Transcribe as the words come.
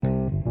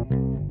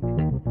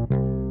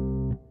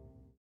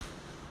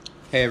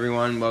Hey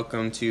everyone,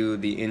 welcome to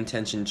the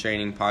Intention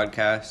Training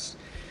Podcast.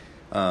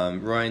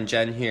 Roy and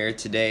Jen here.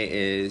 Today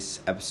is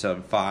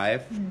episode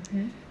 5.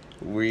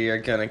 We are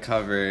going to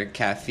cover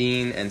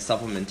caffeine and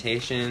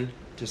supplementation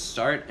to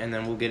start, and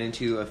then we'll get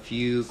into a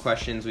few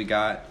questions we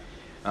got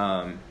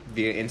via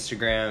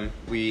Instagram.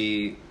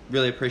 We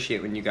really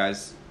appreciate when you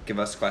guys give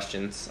us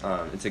questions.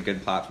 It's a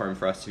good platform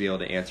for us to be able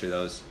to answer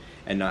those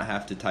and not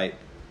have to type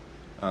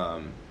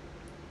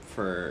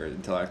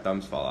until our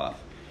thumbs fall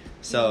off.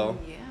 So...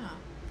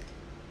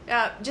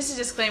 just a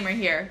disclaimer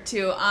here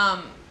too.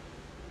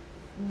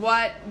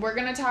 What we're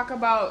gonna talk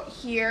about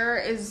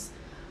here is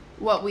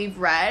what we've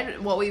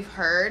read, what we've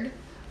heard.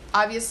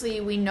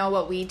 Obviously, we know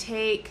what we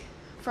take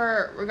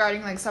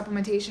regarding like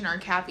supplementation or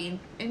caffeine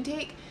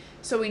intake,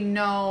 so we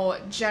know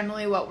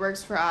generally what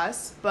works for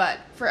us. But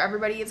for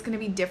everybody, it's gonna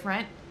be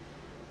different.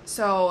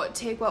 So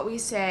take what we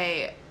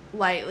say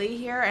lightly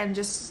here and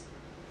just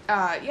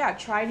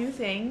try new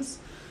things,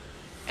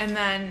 and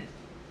then.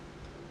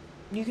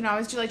 You can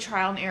always do like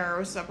trial and error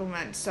with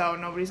supplements, so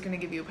nobody's going to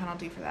give you a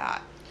penalty for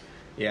that.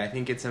 Yeah, I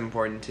think it's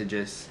important to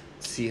just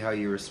see how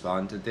you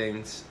respond to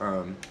things.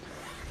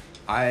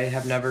 I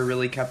have never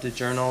really kept a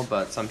journal,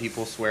 but some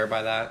people swear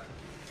by that.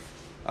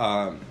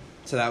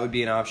 So that would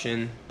be an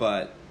option,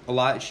 but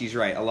she's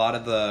right. A lot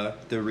of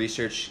the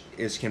research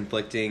is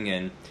conflicting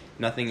and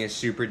nothing is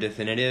super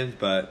definitive,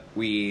 but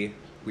we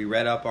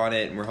read up on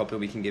it and we're hoping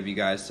we can give you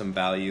guys some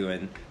value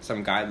and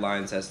some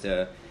guidelines as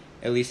to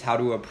at least how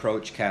to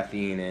approach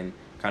caffeine and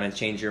kind of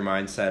change your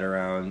mindset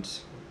around.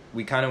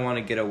 We kind of want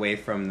to get away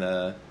from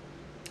the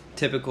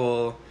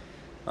typical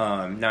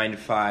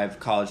 9-to-5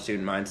 college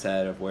student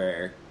mindset of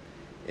where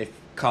if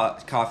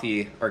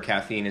coffee or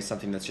caffeine is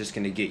something that's just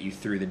going to get you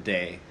through the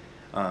day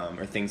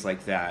or things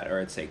like that,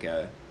 or it's like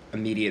a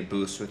immediate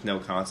boost with no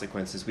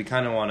consequences. We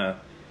kind of want to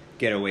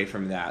get away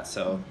from that,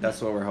 so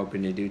that's what we're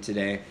hoping to do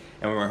today.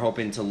 And we're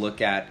hoping to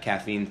look at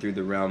caffeine through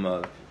the realm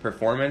of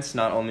performance,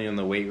 not only in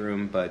the weight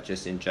room, but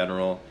just in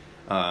general.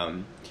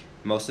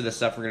 Most of the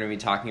stuff we're going to be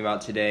talking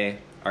about today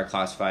are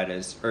classified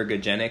as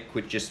ergogenic,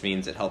 which just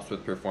means it helps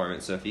with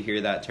performance. So if you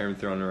hear that term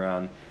thrown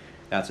around,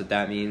 that's what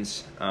that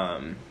means.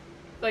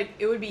 Like,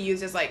 it would be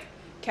used as, like,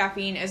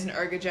 caffeine as an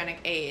ergogenic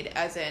aid,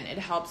 as in it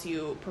helps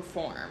you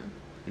perform.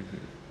 Mm-hmm.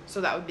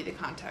 So that would be the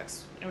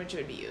context in which it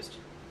would be used.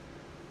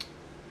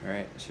 All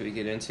right, should we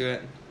get into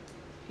it?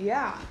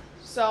 Yeah.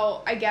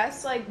 So I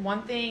guess, like,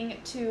 one thing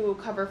to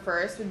cover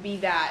first would be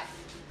that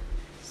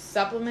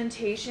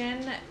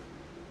supplementation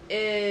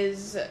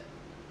is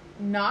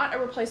not a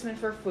replacement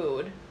for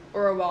food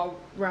or a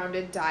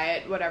well-rounded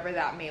diet, whatever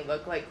that may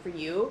look like for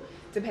you,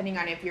 depending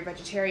on if you're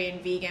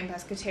vegetarian, vegan,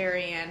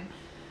 pescatarian,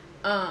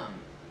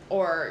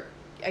 or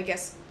I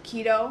guess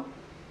keto.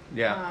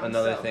 Yeah,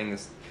 another thing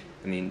is,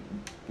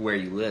 where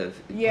you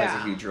live plays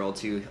a huge role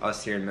too.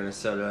 Us here in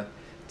Minnesota,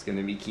 it's going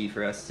to be key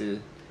for us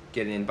to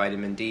get in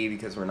vitamin D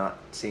because we're not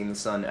seeing the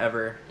sun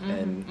ever,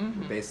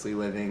 and we're basically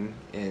living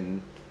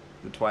in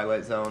the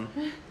twilight zone.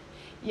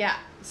 Yeah,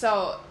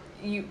 so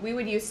we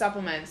would use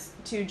supplements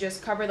to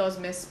just cover those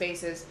missed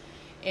spaces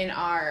in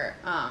our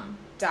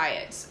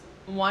diets.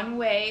 One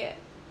way,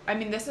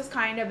 this is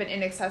kind of an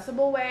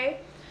inaccessible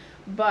way,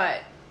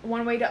 but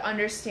one way to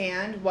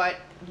understand what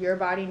your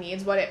body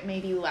needs, what it may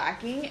be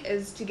lacking,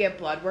 is to get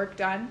blood work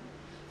done.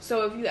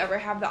 So if you ever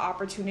have the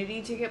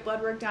opportunity to get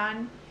blood work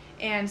done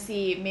and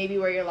see maybe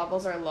where your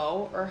levels are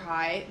low or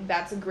high,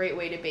 that's a great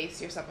way to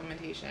base your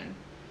supplementation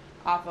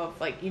off of,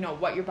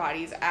 what your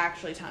body is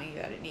actually telling you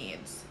that it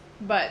needs.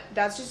 But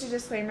that's just a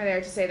disclaimer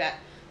there to say that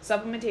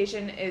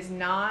supplementation is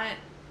not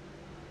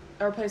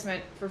a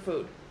replacement for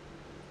food.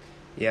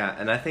 Yeah,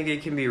 and I think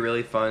it can be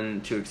really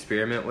fun to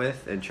experiment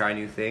with and try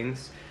new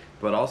things,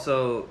 but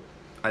also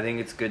I think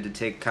it's good to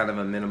take kind of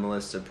a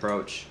minimalist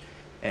approach,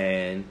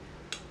 and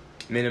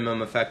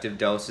minimum effective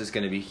dose is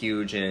going to be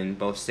huge in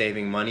both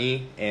saving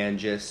money and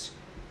just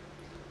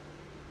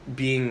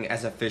being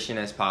as efficient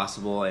as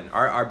possible. And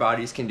our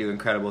bodies can do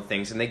incredible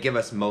things, and they give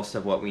us most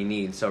of what we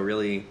need. So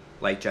really,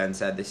 like Jen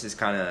said, this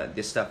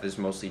stuff is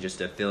mostly just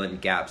to fill in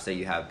gaps that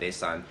you have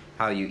based on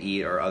how you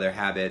eat or other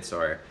habits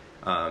or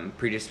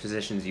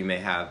predispositions you may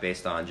have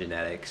based on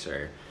genetics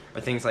or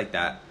things like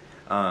that.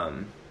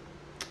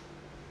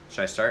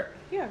 Should I start?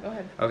 Yeah, go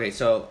ahead. Okay,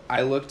 so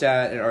I looked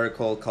at an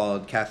article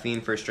called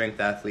Caffeine for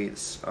Strength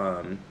Athletes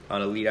on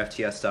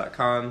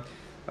EliteFTS.com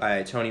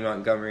by Tony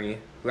Montgomery,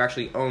 who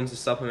actually owns a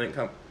supplement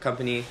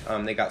company.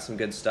 They got some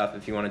good stuff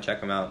if you want to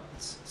check them out.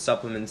 It's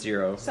Supplement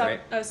Zero,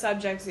 right?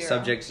 Subject Zero.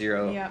 Subject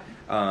Zero.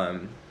 Yeah.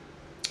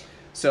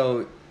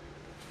 So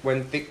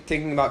when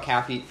thinking about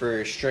caffeine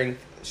for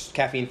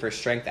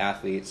strength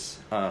athletes,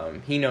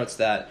 he notes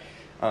that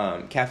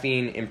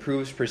caffeine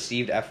improves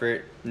perceived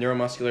effort,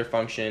 neuromuscular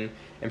function,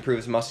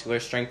 improves muscular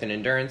strength and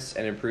endurance,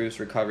 and improves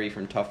recovery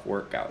from tough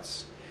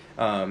workouts.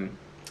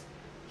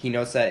 He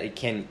notes that it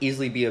can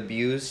easily be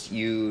abused.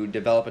 You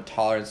develop a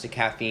tolerance to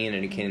caffeine,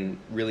 and it can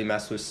really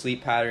mess with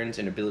sleep patterns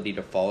and ability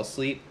to fall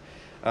asleep.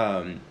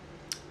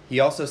 He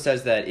also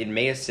says that it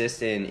may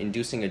assist in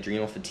inducing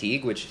adrenal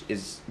fatigue, which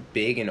is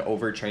big in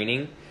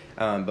overtraining,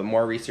 but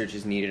more research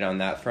is needed on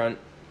that front.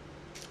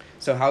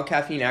 So how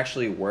caffeine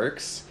actually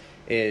works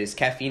is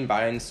caffeine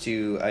binds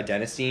to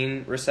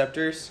adenosine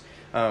receptors,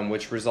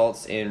 which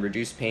results in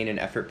reduced pain and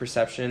effort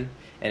perception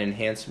and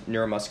enhanced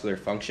neuromuscular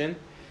function.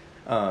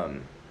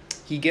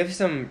 He gives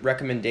some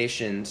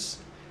recommendations.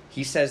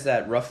 He says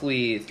that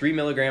roughly 3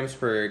 milligrams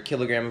per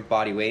kilogram of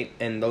body weight,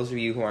 and those of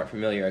you who aren't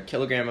familiar, a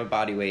kilogram of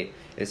body weight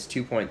is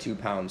 2.2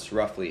 pounds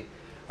roughly.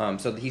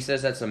 So he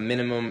says that's a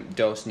minimum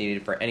dose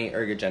needed for any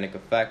ergogenic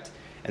effect,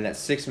 and that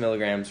 6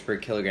 milligrams per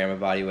kilogram of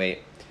body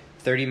weight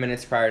 30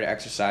 minutes prior to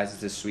exercise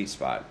is the sweet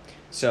spot.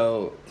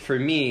 So for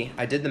me,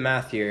 I did the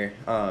math here.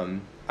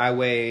 I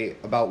weigh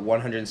about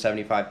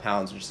 175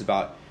 pounds, which is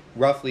about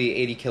roughly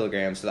 80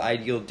 kilograms. So the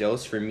ideal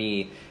dose for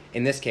me,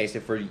 in this case,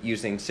 if we're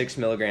using 6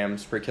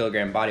 milligrams per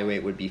kilogram body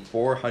weight, would be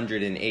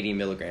 480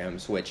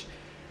 milligrams, which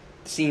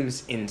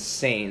seems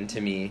insane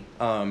to me.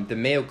 The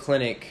Mayo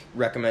Clinic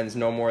recommends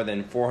no more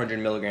than 400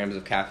 milligrams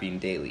of caffeine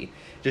daily.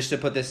 Just to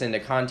put this into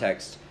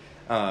context,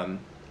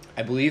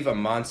 I believe a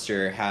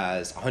Monster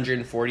has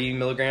 140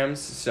 milligrams,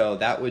 so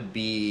that would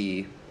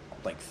be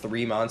like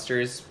 3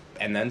 Monsters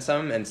and then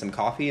some, and some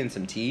coffee and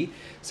some tea.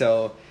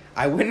 So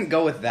I wouldn't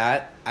go with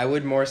that. I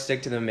would more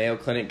stick to the Mayo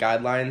Clinic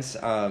guidelines.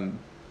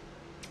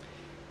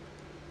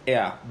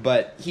 Yeah,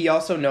 but he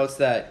also notes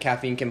that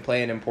caffeine can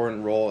play an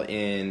important role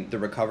in the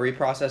recovery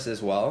process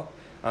as well.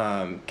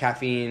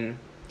 Caffeine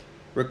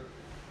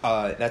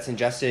that's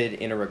ingested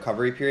in a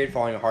recovery period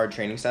following a hard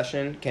training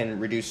session can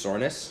reduce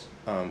soreness,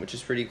 which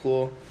is pretty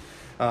cool.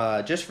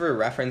 Just for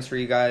reference for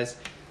you guys,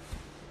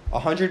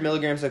 100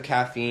 milligrams of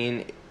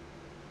caffeine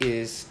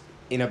is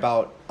in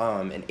about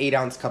an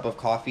 8-ounce cup of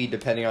coffee,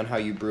 depending on how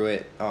you brew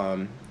it,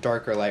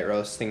 dark or light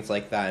roast, things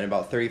like that, and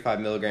about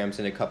 35 milligrams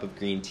in a cup of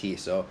green tea.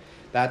 So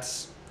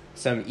that's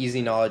some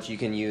easy knowledge you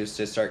can use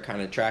to start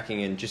kind of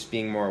tracking and just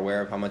being more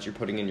aware of how much you're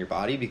putting in your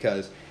body,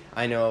 because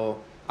I know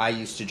I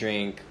used to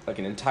drink like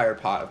an entire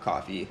pot of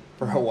coffee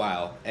for a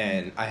while,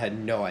 and I had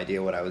no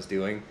idea what I was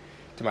doing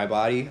to my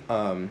body.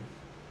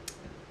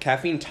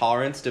 Caffeine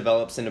tolerance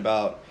develops in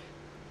about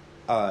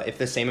if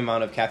the same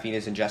amount of caffeine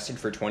is ingested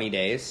for 20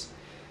 days.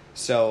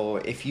 So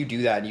if you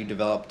do that and you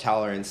develop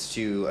tolerance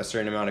to a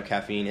certain amount of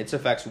caffeine, its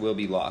effects will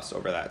be lost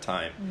over that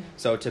time.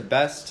 So to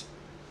best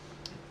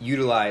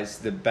utilize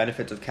the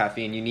benefits of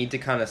caffeine, you need to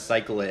kind of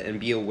cycle it and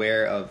be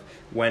aware of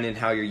when and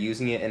how you're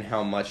using it and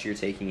how much you're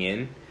taking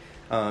in.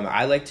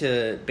 I like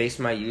to base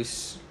my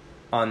use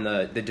on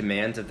the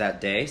demands of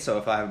that day. So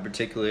if I have a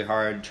particularly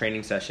hard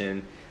training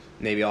session,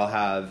 maybe I'll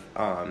have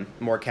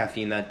more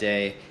caffeine that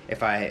day.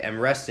 If I am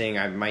resting,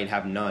 I might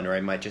have none, or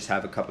I might just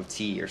have a cup of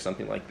tea or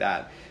something like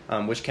that,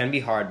 which can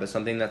be hard, but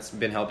something that's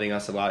been helping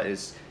us a lot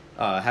is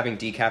having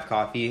decaf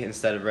coffee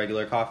instead of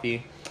regular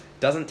coffee.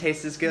 Doesn't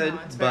taste as good,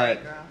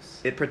 but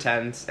it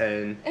pretends,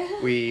 and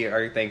we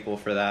are thankful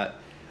for that.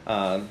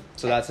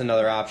 So that's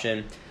another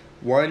option.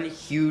 One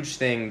huge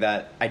thing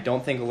that I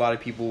don't think a lot of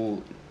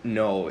people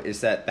know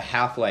is that the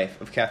half-life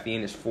of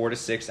caffeine is 4 to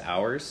 6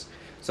 hours.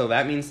 So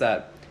that means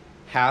that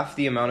half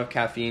the amount of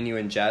caffeine you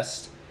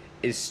ingest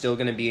is still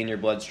going to be in your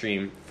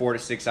bloodstream 4 to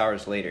 6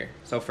 hours later.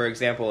 So for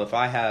example, if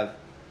I have,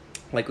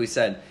 like we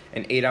said,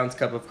 an 8-ounce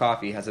cup of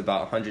coffee has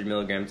about 100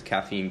 milligrams of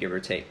caffeine, give or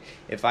take.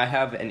 If I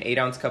have an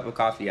 8-ounce cup of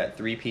coffee at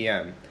 3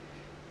 p.m.,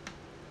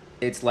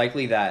 it's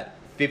likely that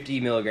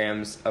 50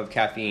 milligrams of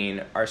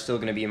caffeine are still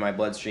going to be in my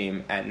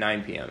bloodstream at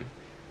 9 p.m.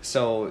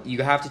 So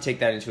you have to take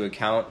that into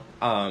account.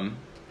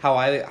 How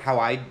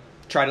I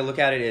try to look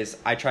at it is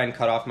I try and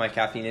cut off my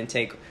caffeine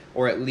intake,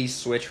 or at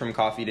least switch from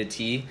coffee to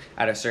tea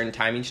at a certain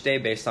time each day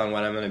based on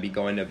when I'm going to be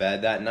going to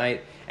bed that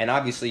night. And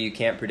obviously you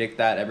can't predict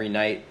that every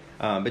night,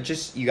 but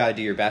just you got to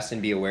do your best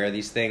and be aware of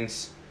these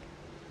things.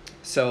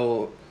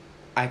 So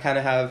I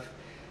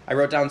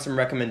wrote down some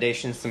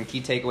recommendations, some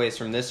key takeaways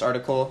from this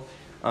article.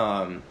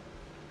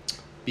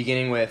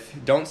 Beginning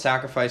with, don't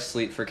sacrifice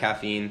sleep for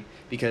caffeine,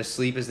 because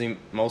sleep is the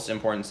most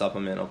important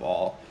supplement of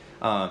all.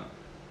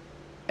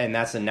 And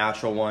that's a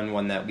natural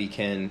one that we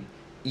can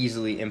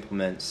easily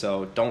implement.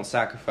 So don't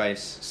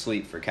sacrifice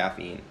sleep for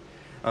caffeine.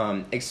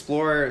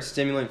 Explore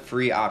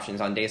stimulant-free options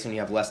on days when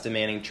you have less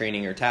demanding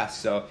training or tasks.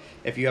 So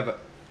if you have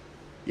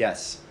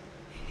yes.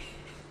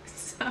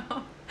 So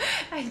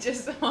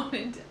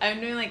I'm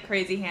doing like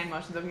crazy hand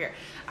motions over here.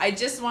 I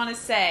just want to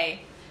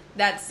say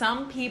that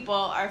some people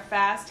are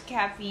fast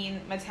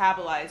caffeine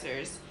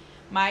metabolizers.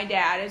 My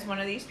dad is one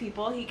of these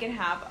people. He can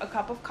have a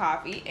cup of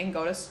coffee and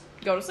go to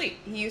sleep.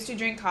 He used to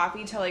drink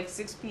coffee till like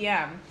 6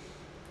 p.m.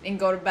 and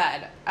go to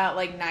bed at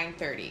like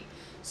 9:30.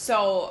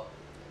 So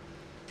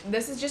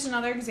this is just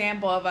another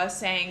example of us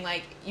saying,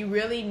 like, you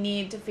really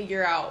need to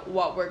figure out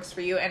what works for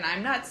you. And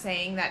I'm not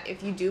saying that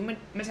if you do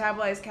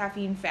metabolize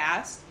caffeine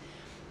fast,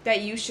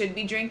 that you should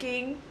be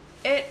drinking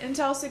it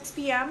until 6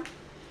 p.m.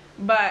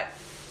 But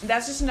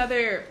that's just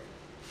another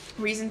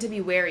reason to be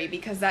wary,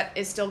 because that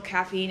is still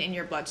caffeine in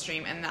your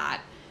bloodstream, and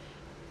that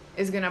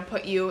is going to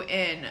put you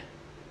in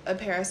a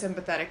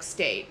parasympathetic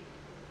state.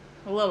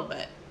 A little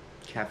bit.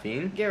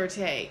 Caffeine? Give or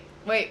take.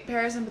 Wait,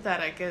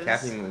 parasympathetic is...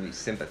 Caffeine would be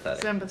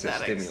sympathetic.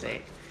 Sympathetic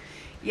state.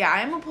 Yeah,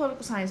 I am a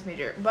political science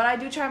major, but I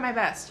do try my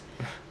best.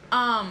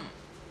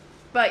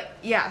 But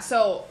yeah,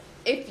 so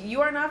if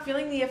you are not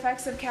feeling the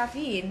effects of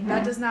caffeine,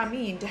 that does not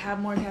mean to have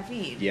more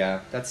caffeine.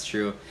 Yeah, that's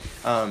true.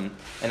 And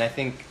I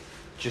think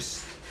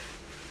just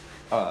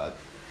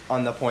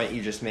on the point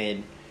you just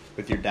made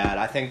with your dad,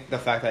 I think the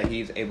fact that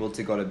he's able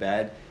to go to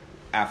bed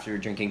after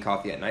drinking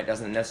coffee at night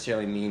doesn't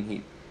necessarily mean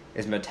he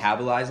is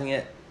metabolizing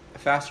it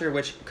faster,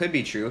 which could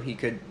be true. He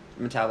could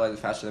metabolize it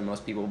faster than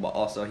most people, but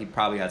also he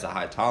probably has a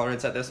high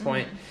tolerance at this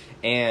point.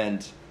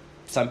 And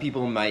some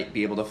people might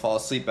be able to fall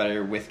asleep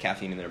better with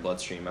caffeine in their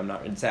bloodstream. I'm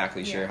not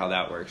exactly sure how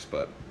that works,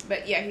 but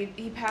yeah,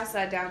 he passed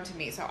that down to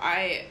me, so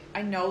I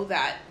know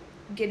that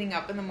getting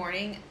up in the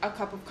morning, a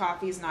cup of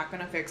coffee is not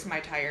going to fix my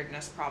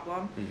tiredness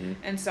problem,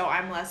 and so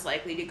I'm less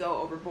likely to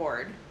go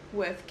overboard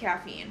with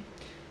caffeine.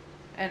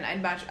 And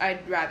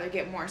I'd rather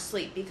get more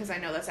sleep because I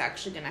know that's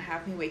actually going to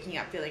have me waking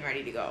up feeling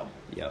ready to go.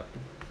 Yep.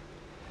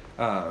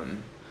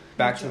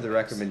 Back to the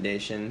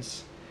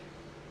recommendations.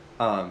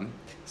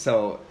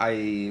 So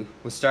I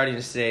was starting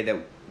to say that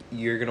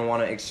you're going to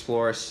want to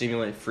explore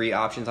stimulant-free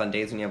options on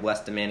days when you have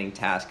less demanding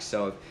tasks.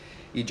 So if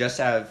you just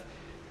have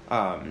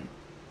kind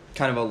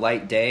of a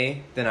light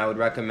day, then I would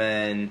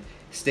recommend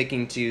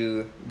sticking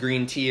to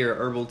green tea or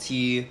herbal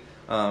tea,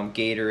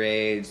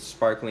 Gatorade,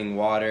 sparkling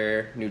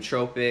water,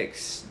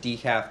 nootropics,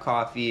 decaf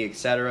coffee,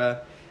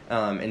 etc.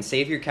 And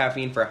save your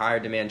caffeine for higher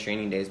demand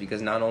training days,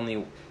 because not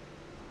only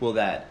will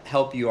that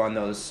help you on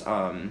those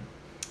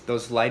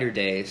lighter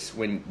days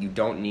when you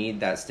don't need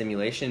that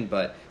stimulation,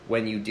 but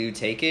when you do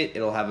take it,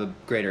 it'll have a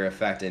greater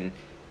effect and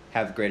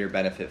have greater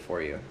benefit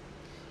for you.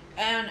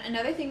 And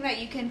another thing that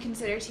you can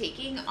consider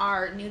taking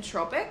are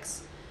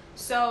nootropics.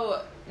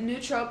 So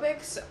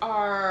nootropics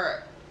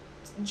are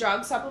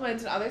drug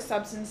supplements and other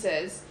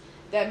substances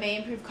that may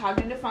improve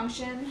cognitive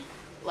function,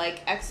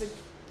 like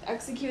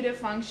executive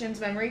functions,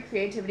 memory,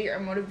 creativity, or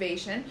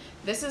motivation.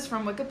 This is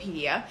from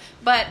Wikipedia,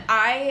 but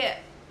I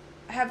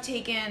have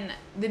taken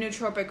the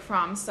nootropic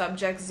from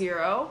Subject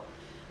Zero,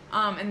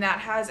 and that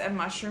has a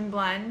mushroom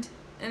blend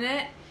in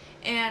it.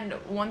 And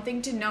one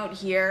thing to note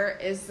here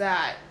is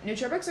that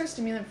nootropics are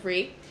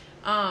stimulant-free,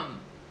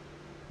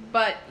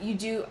 but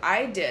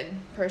I did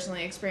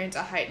personally experience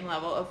a heightened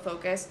level of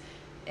focus,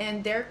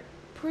 and they're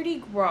pretty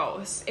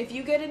gross. If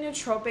you get a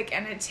nootropic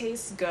and it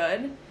tastes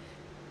good,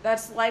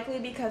 that's likely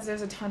because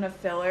there's a ton of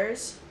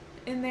fillers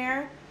in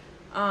there,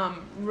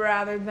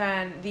 rather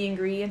than the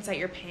ingredients that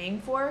you're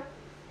paying for.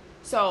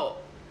 So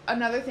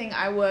another thing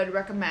I would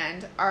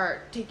recommend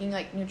are taking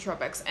like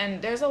nootropics,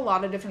 and there's a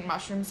lot of different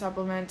mushroom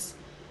supplements.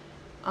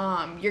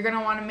 You're going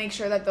to want to make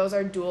sure that those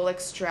are dual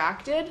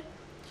extracted.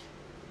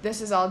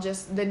 This is all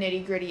just the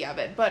nitty gritty of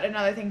it. But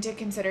another thing to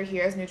consider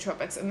here is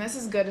nootropics, and this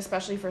is good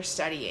especially for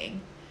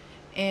studying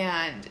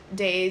and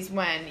days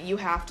when you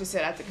have to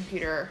sit at the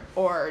computer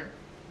or,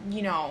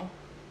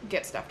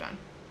 get stuff done.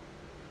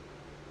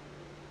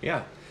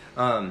 Yeah.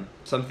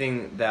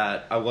 Something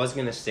that I was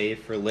going to save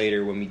for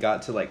later when we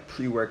got to like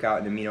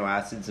pre-workout and amino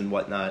acids and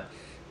whatnot,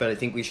 but I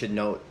think we should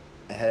note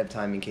ahead of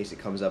time in case it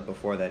comes up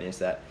before then, is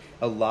that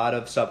a lot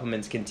of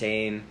supplements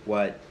contain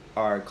what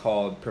are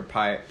called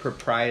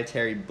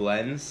proprietary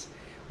blends,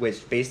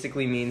 which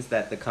basically means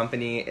that the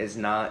company is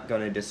not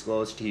going to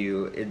disclose to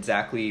you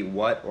exactly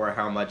what or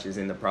how much is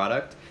in the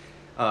product.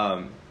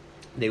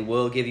 They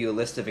will give you a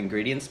list of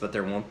ingredients, but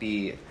there won't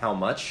be how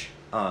much.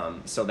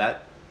 So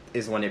that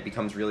is when it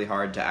becomes really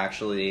hard to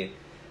actually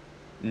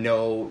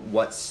know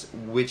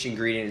which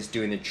ingredient is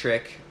doing the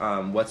trick,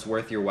 what's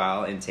worth your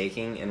while in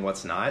taking and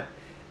what's not.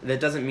 That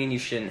doesn't mean you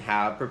shouldn't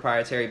have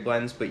proprietary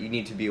blends, but you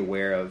need to be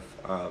aware of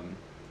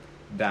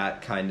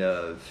that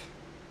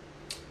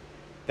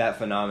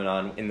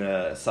phenomenon in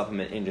the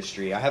supplement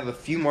industry. I have a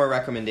few more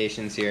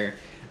recommendations here.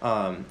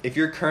 If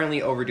you're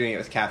currently overdoing it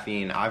with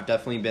caffeine, I've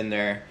definitely been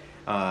there.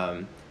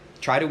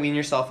 Try to wean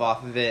yourself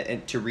off of it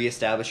and to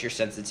reestablish your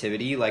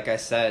sensitivity. Like I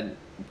said,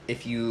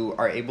 if you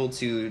are able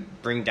to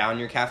bring down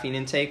your caffeine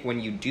intake, when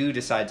you do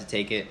decide to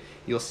take it,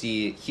 you'll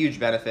see huge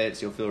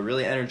benefits. You'll feel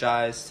really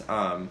energized,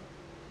 and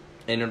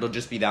it'll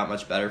just be that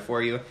much better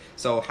for you.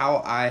 So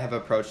how I have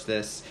approached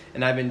this,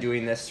 and I've been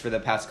doing this for the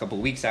past couple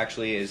of weeks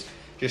actually, is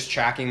just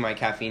tracking my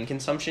caffeine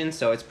consumption.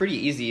 So it's pretty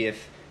easy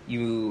if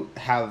you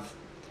have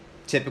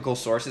typical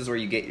sources where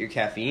you get your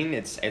caffeine.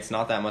 It's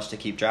not that much to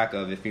keep track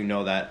of if you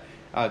know that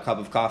a cup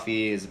of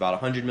coffee is about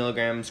 100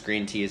 milligrams,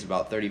 green tea is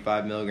about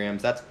 35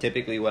 milligrams. That's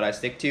typically what I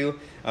stick to.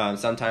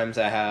 Sometimes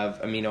I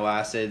have amino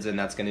acids, and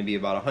that's going to be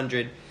about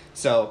 100.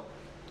 So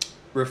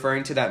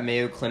referring to that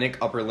Mayo Clinic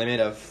upper limit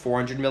of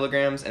 400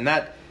 milligrams, and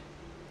that's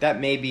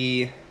going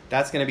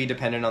to be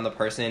dependent on the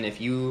person. If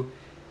you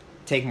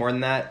take more than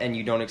that and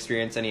you don't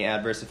experience any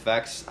adverse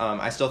effects,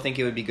 I still think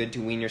it would be good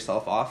to wean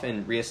yourself off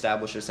and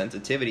reestablish a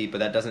sensitivity, but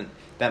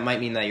that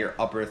might mean that your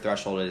upper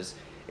threshold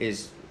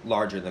is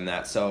larger than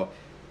that. So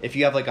if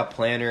you have like a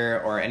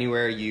planner or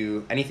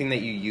anything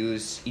that you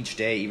use each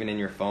day, even in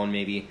your phone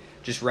maybe,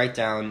 just write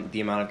down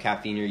the amount of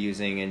caffeine you're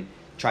using and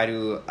try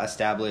to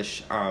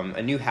establish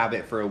a new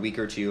habit for a week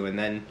or two, and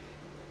then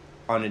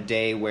on a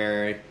day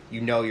where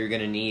you know you're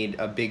going to need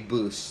a big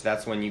boost,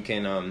 that's when you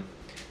can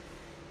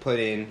put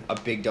in a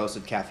big dose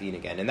of caffeine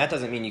again. And that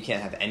doesn't mean you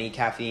can't have any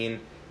caffeine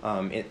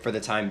for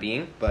the time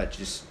being, but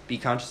just be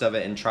conscious of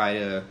it and try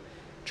to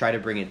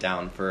bring it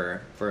down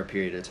for a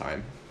period of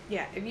time.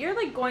 Yeah, if you're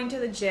like going to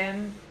the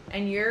gym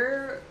and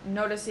you're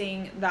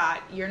noticing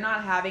that you're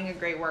not having a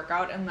great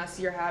workout unless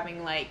you're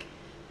having like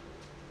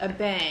a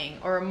Bang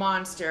or a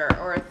Monster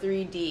or a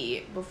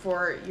 3D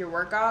before your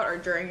workout or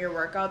during your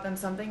workout, then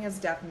something is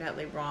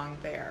definitely wrong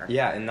there.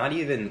 Yeah, and not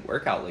even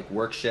workout, like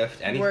work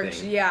shift,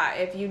 anything. Yeah,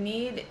 if you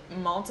need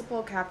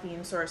multiple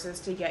caffeine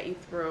sources to get you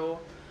through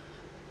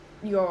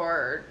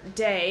your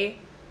day,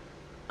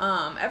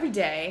 every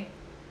day,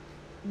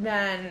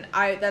 then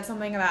that's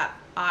something that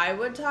I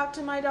would talk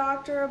to my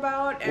doctor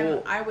about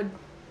and I would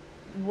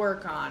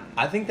work on.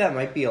 I think that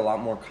might be a lot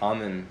more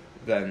common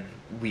than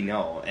we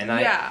know, and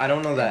I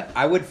don't know that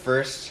I would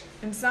first.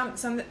 In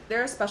some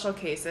there are special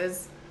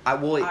cases.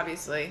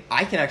 Obviously,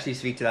 I can actually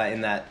speak to that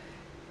in that.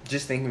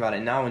 Just thinking about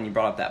it now, when you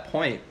brought up that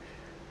point,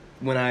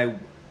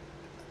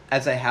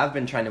 as I have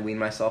been trying to wean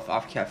myself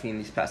off caffeine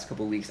these past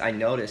couple weeks, I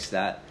noticed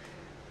that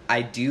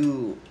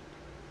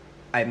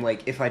I'm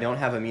like, if I don't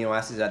have amino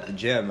acids at the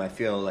gym, I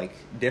feel like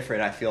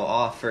different. I feel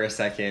off for a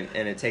second,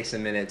 and it takes a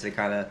minute to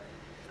kind of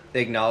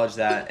acknowledge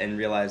that and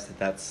realize that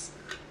that's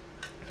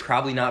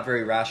probably not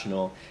very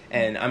rational.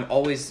 And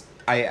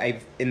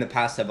I've in the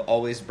past have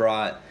always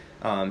brought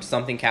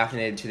something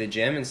caffeinated to the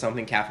gym and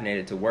something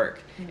caffeinated to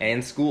work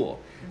and school.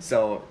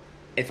 So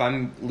if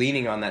I'm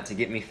leaning on that to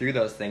get me through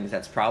those things,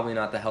 that's probably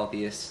not the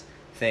healthiest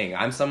thing.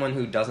 I'm someone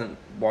who doesn't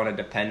want to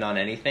depend on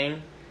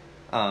anything.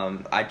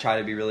 I try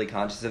to be really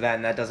conscious of that,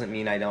 and that doesn't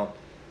mean I don't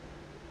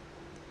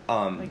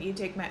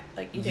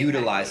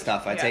utilize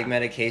stuff. I take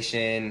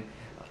medication.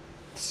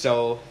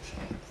 So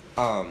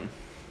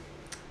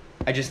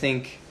I just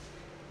think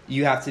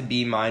you have to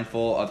be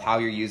mindful of how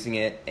you're using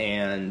it,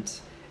 and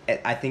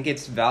I think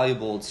it's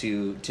valuable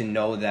to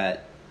know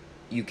that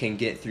you can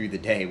get through the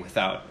day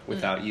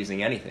without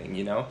using anything,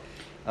 you know?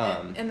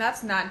 And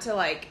that's not to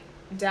like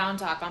down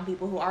talk on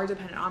people who are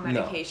dependent on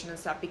medication and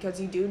stuff, because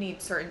you do need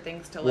certain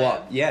things to live.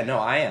 Well, yeah, no,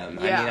 I am.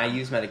 Yeah. I mean, I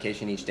use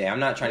medication each day. I'm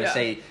not trying to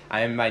say,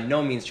 I am by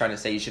no means trying to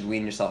say you should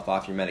wean yourself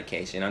off your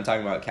medication. I'm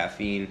talking about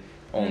caffeine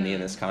only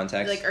in this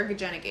context. Like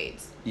ergogenic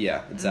aids.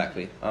 Yeah,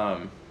 exactly.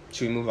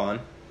 Should we move on?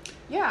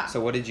 Yeah. So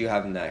what did you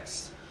have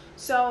next?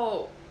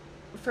 So,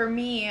 for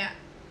me,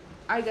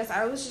 I guess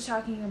I was just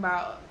talking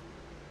about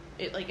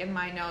it, like in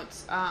my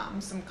notes,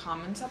 some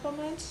common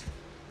supplements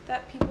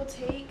that people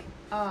take.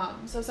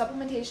 So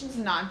supplementation is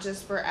not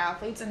just for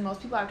athletes, and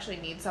most people actually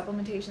need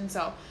supplementation.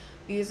 So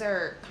these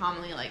are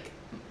commonly like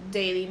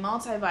daily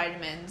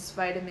multivitamins,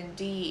 vitamin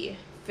D,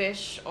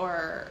 fish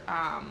or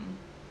I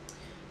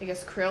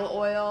guess krill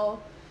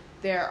oil.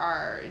 There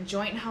are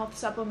joint health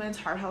supplements,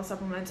 heart health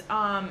supplements,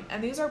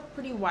 and these are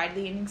pretty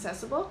widely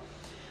inaccessible.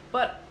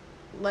 But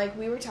like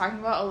we were talking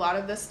about, a lot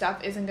of this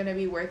stuff isn't going to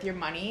be worth your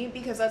money,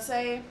 because let's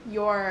say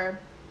your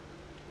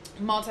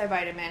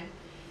multivitamin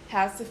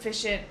has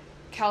sufficient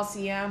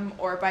calcium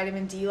or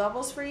vitamin D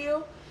levels for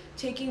you.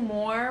 Taking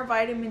more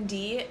vitamin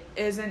D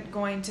isn't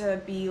going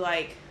to be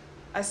like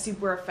a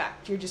super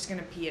effect. You're just going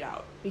to pee it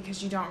out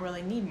because you don't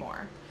really need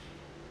more,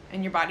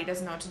 and your body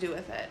doesn't know what to do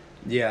with it.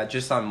 Yeah,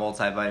 just on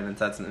multivitamins,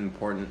 that's an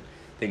important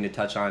thing to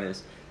touch on,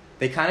 is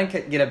they kind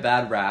of get a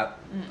bad rap.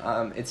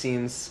 It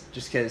seems,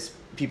 just because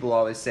people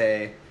always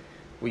say,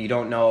 well, you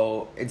don't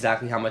know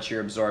exactly how much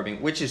you're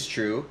absorbing, which is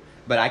true.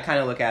 But I kind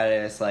of look at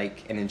it as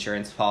like an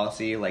insurance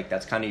policy. Like,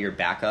 that's kind of your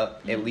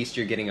backup. At least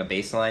you're getting a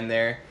baseline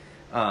there.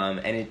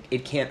 And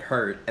it can't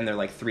hurt. And they're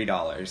like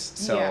 $3.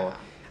 So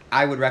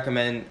I would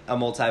recommend a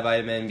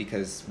multivitamin,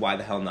 because why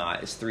the hell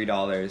not? It's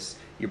 $3.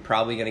 You're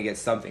probably going to get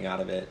something out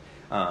of it.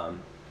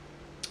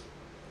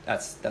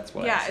 That's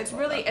what I it's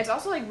really, it's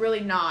also like really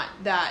not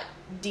that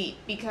deep,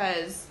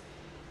 because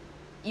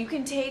you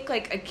can take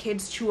like a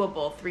kid's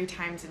chewable 3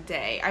 times a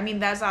day. I mean,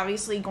 that's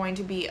obviously going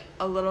to be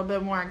a little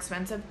bit more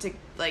expensive to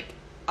like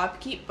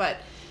upkeep, but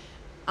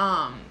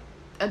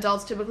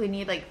adults typically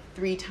need like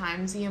 3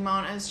 times the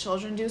amount as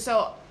children do.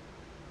 So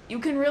you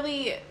can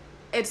really,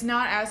 it's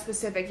not as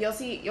specific.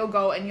 You'll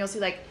go and you'll see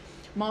like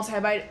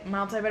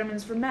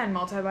multivitamins for men,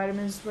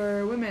 multivitamins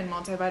for women,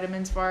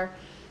 multivitamins for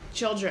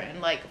children,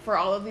 like for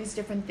all of these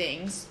different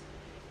things.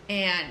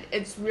 And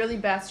it's really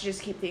best to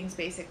just keep things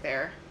basic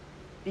there,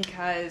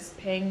 because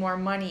paying more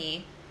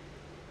money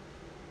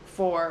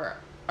for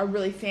a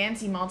really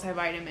fancy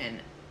multivitamin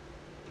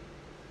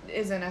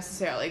isn't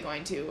necessarily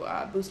going to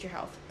boost your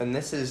health. And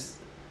this is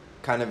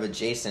kind of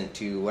adjacent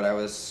to what I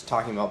was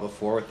talking about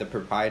before with the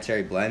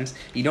proprietary blends.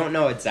 You don't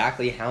know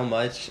exactly how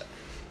much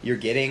you're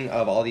getting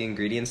of all the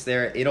ingredients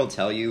there. It'll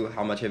tell you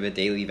how much of a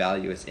daily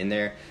value is in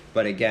there.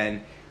 But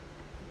again,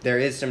 there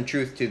is some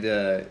truth to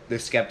the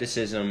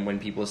skepticism when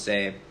people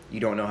say you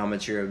don't know how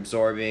much you're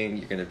absorbing,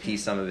 you're going to pee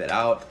some of it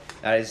out.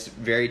 That is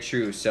very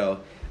true. So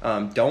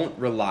don't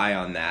rely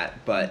on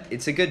that. But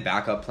it's a good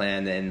backup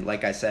plan. And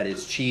like I said,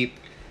 it's cheap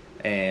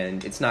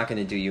and it's not going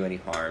to do you any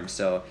harm.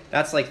 So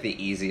that's like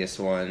the easiest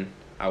one,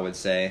 I would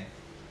say.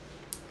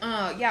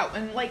 Yeah,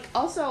 and like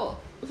also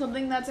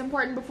something that's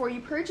important before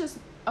you purchase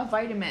a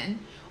vitamin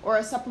or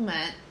a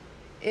supplement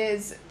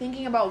is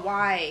thinking about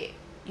why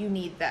you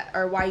need that,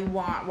 or why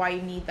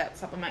you need that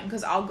supplement.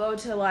 Because I'll go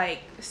to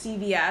like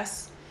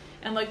CVS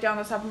and look down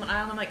the supplement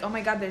aisle and I'm like, oh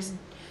my god, there's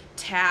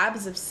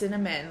tabs of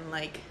cinnamon,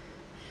 like,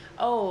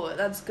 oh,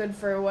 that's good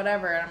for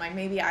whatever, and I'm like,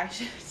 maybe I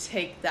should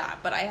take that,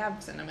 but I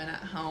have cinnamon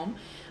at home.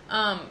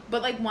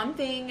 But like one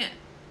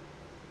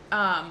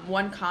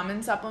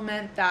common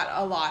supplement that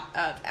a lot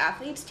of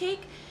athletes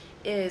take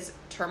is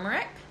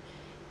turmeric,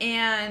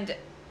 and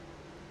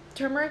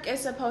turmeric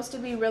is supposed to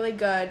be really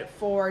good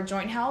for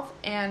joint health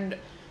and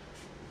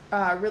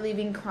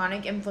relieving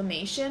chronic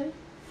inflammation,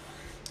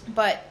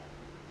 but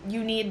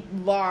you need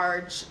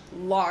large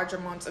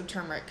amounts of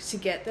turmeric to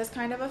get this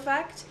kind of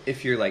effect.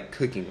 If you're like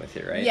cooking with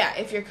it, right? Yeah,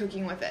 if you're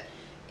cooking with it.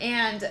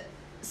 And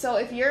so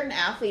if you're an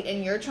athlete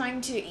and you're trying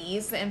to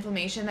ease the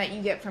inflammation that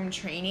you get from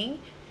training,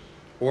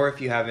 or if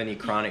you have any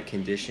chronic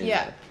condition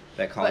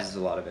that causes a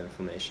lot of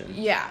inflammation.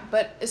 Yeah,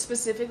 but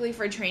specifically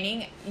for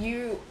training,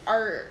 your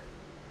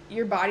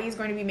body is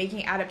going to be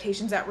making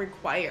adaptations that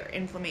require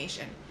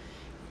inflammation.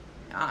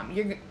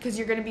 Because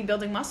you're going to be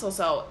building muscle.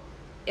 So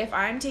if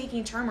I'm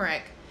taking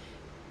turmeric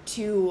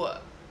to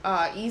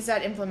ease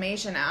that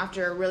inflammation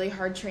after a really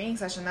hard training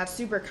session, that's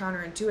super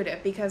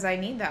counterintuitive because I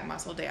need that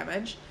muscle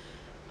damage.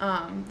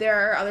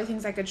 There are other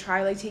things I could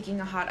try, like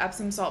taking a hot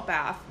Epsom salt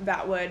bath.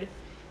 That would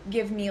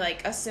give me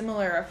like a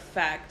similar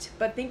effect.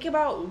 But think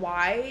about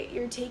why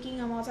you're taking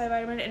a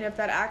multivitamin and if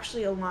that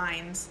actually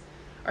aligns,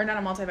 or not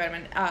a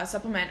multivitamin,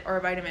 supplement or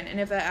a vitamin,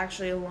 and if that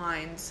actually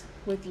aligns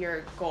with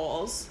your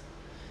goals.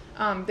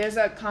 There's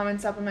a common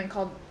supplement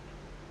called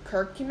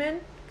curcumin.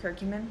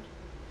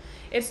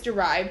 It's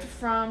derived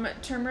from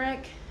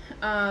turmeric,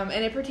 and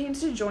it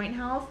pertains to joint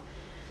health.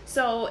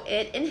 So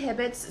it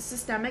inhibits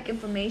systemic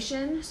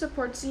inflammation,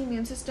 supports the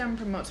immune system,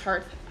 promotes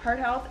heart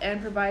health,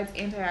 and provides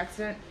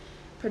antioxidant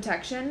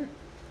protection.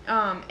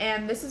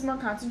 And this is more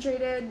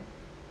concentrated,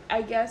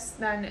 I guess,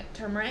 than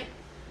turmeric.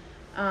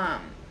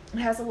 It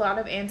has a lot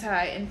of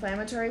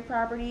anti-inflammatory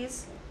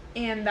properties,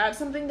 and that's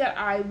something that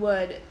I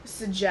would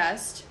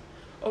suggest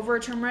over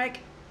turmeric,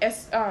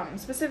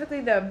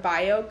 specifically the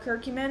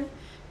biocurcumin,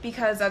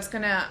 because that's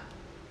gonna,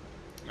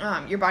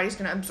 your body's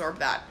gonna absorb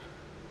that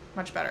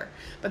much better.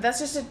 But that's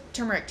just a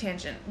turmeric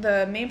tangent.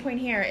 The main point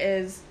here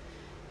is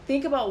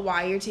think about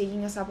why you're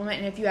taking a supplement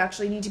and if you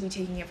actually need to be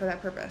taking it for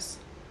that purpose.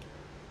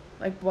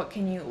 Like,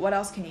 what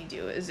else can you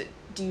do?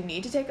 Do you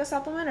need to take a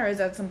supplement, or is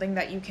that something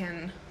that you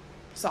can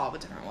solve a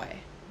different way?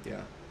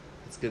 Yeah,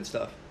 that's good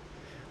stuff.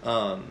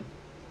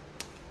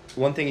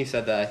 One thing you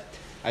said that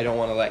I don't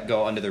want to let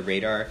go under the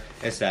radar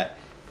is that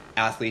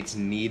athletes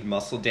need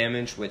muscle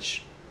damage,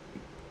 which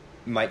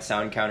might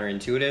sound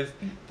counterintuitive,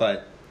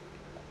 but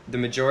the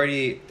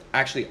majority,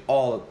 actually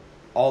all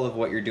of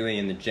what you're doing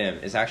in the gym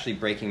is actually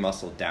breaking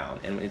muscle down,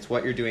 and it's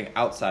what you're doing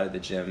outside of the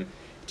gym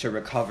to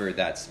recover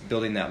that's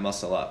building that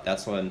muscle up.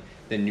 That's when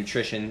the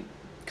nutrition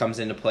comes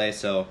into play.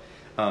 So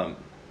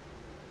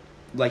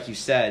like you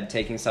said,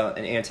 taking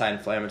an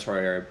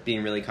anti-inflammatory or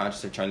being really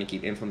conscious of trying to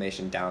keep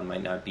inflammation down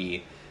might not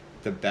be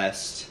the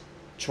best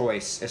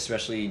choice,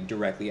 especially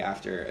directly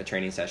after a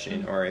training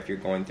session, or if you're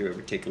going through a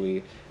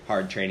particularly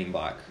hard training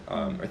block,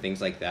 or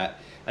things like that.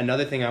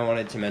 Another thing I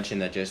wanted to mention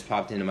that just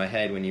popped into my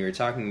head when you were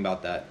talking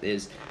about that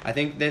is, I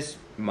think this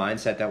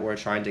mindset that we're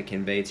trying to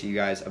convey to you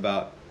guys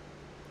about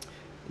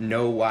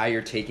know why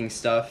you're taking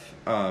stuff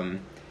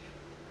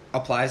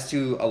applies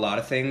to a lot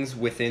of things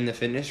within the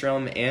fitness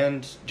realm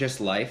and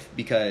just life,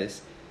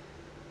 because,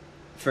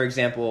 for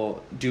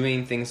example,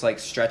 doing things like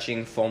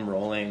stretching, foam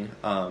rolling,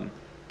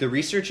 the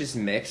research is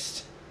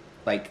mixed.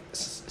 Like,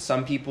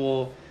 some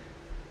people,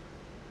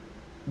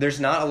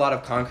 there's not a lot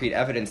of concrete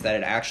evidence that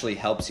it actually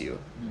helps you,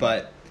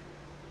 but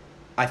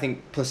I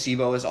think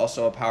placebo is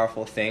also a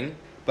powerful thing.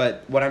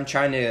 But what I'm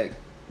trying to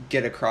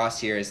get across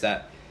here is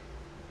that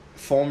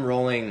foam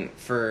rolling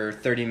for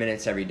 30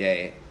 minutes every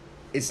day,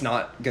 it's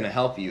not going to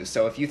help you.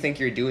 So if you think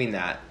you're doing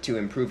that to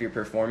improve your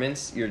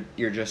performance, you're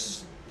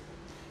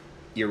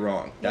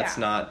wrong. That's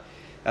not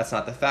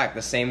the fact.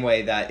 The same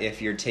way that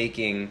if you're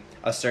taking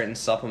a certain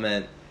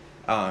supplement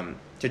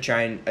to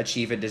try and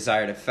achieve a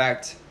desired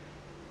effect,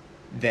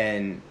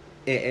 then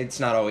it's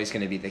not always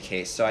going to be the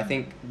case. So I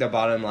think the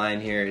bottom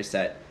line here is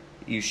that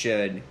you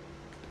should,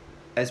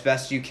 as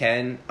best you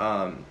can,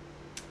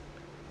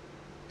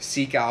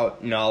 seek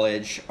out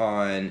knowledge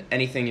on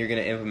anything you're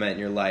going to implement in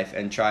your life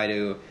and try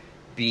to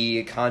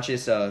be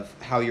conscious of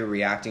how you're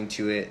reacting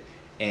to it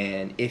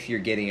and if you're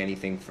getting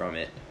anything from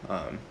it.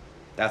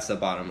 That's the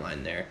bottom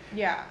line there.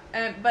 Yeah,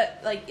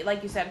 but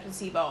like you said,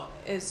 placebo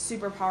is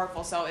super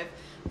powerful. So if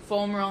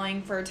foam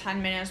rolling for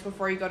 10 minutes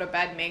before you go to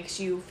bed makes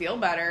you feel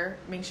better,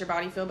 makes your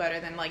body feel better,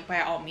 then like by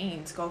all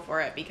means go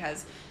for it,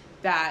 because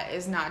that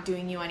is not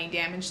doing you any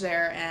damage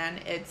there, and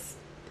it's,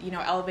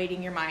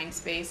 elevating your mind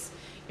space,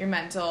 your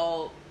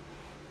mental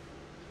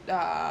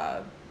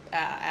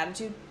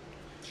attitude.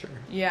 Sure.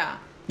 Yeah.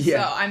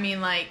 Yeah. So I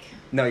mean, like.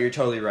 No, you're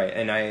totally right,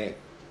 and I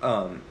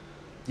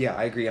Yeah,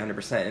 I agree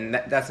 100%. And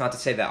that's not to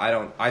say that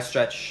I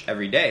stretch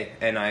every day,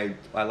 and I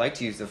like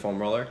to use the foam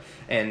roller,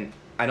 and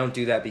I don't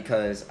do that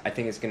because I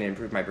think it's going to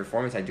improve my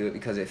performance. I do it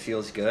because it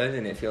feels good,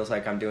 and it feels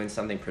like I'm doing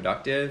something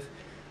productive.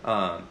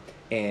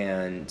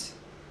 And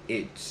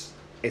it's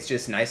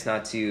just nice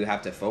not to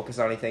have to focus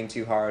on anything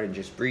too hard and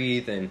just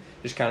breathe and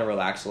just kind of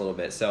relax a little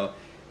bit. So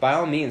by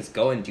all means,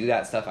 go and do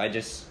that stuff.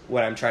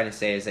 What I'm trying to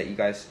say is that you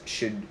guys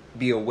should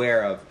be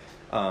aware of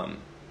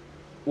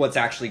what's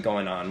actually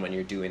going on when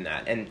you're doing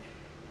that. And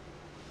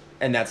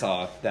that's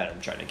all that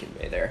I'm trying to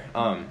convey there.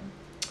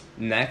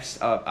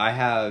 Next up, I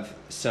have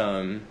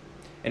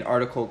an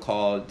article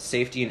called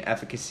Safety and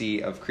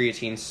Efficacy of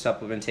Creatine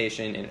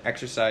Supplementation in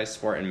Exercise,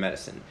 Sport, and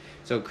Medicine.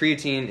 So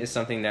creatine is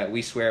something that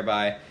we swear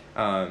by.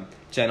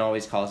 Jen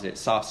always calls it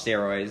soft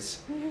steroids.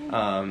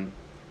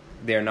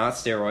 They're not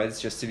steroids,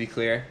 just to be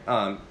clear.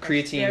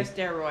 Creatine.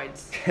 They're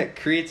steroids.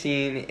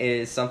 Creatine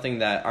is something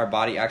that our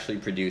body actually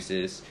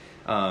produces.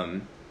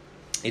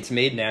 It's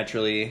made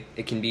naturally.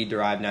 It can be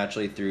derived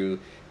naturally through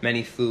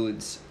many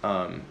foods.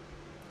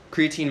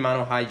 Creatine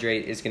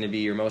monohydrate is going to be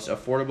your most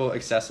affordable,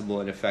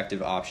 accessible, and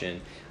effective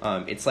option.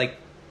 It's like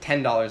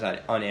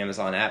 $10 on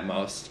Amazon at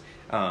most.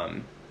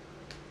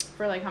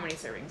 For like how many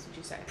servings would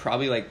you say?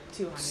 Probably like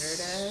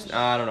 200-ish?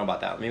 I don't know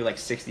about that. Maybe like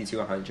 60 to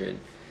 100.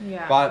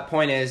 Yeah. But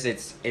point is,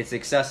 it's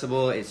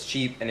accessible, it's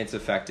cheap, and it's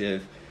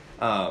effective.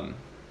 So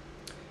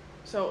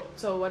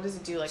what does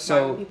it do? Like,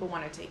 why would people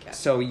want to take it?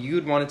 So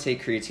you'd want to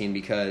take creatine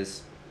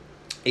because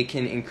it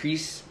can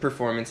increase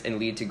performance and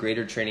lead to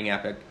greater training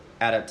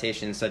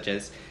adaptations, such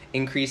as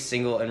increased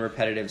single and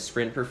repetitive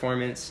sprint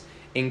performance,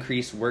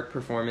 increased work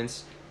performed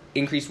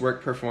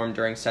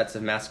during sets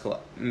of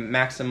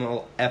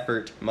maximal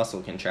effort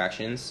muscle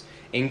contractions,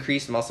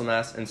 increased muscle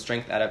mass and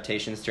strength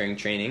adaptations during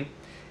training,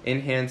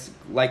 enhanced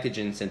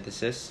glycogen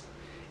synthesis,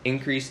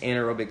 increased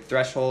anaerobic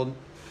threshold,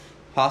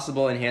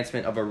 possible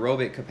enhancement of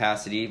aerobic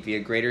capacity via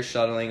greater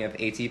shuttling of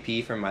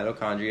ATP from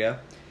mitochondria,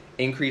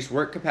 increased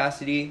work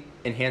capacity,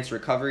 enhanced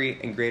recovery,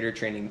 and greater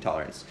training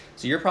tolerance.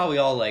 So you're probably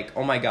all like,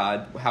 oh my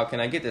god, how can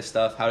I get this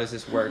stuff? How does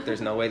this work?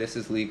 There's no way this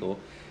is legal.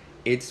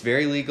 It's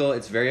very legal.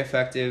 It's very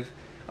effective.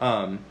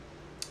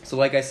 So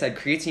like I said,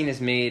 creatine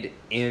is made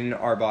in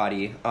our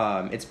body.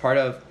 It's part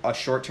of a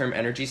short-term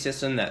energy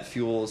system that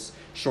fuels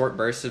short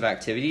bursts of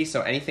activity.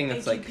 So anything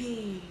that's ATP. like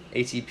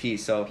ATP.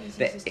 So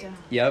the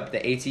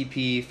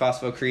ATP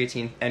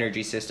phosphocreatine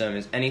energy system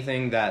is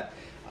anything that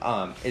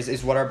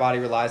is what our body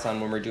relies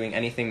on when we're doing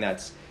anything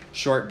that's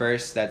short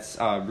bursts, that's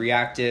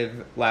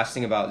reactive,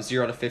 lasting about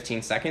 0 to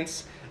 15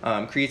 seconds.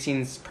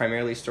 Creatine's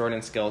primarily stored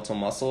in skeletal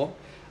muscle.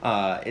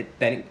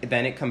 Then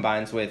it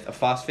combines with a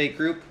phosphate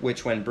group,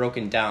 which when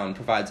broken down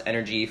provides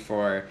energy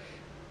for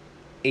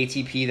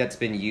ATP that's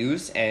been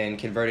used and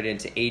converted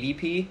into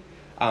ADP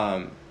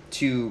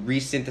to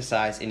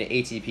resynthesize into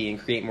ATP and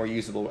create more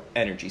usable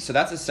energy. So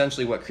that's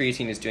essentially what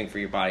creatine is doing for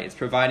your body. It's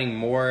providing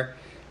more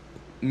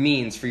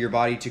means for your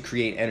body to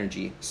create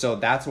energy. So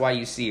that's why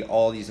you see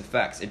all these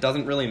effects. It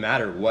doesn't really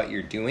matter what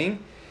you're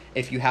doing.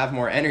 If you have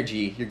more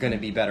energy, you're going to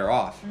be better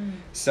off.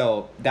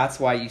 So that's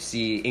why you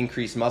see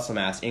increased muscle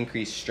mass,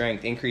 increased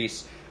strength,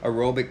 increased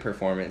aerobic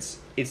performance.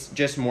 It's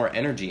just more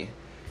energy.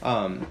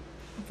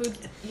 Food,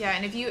 yeah,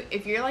 and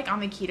if you're like on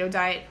the keto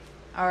diet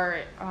or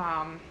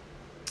on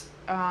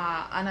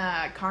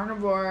a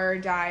carnivore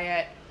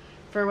diet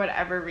for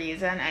whatever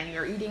reason, and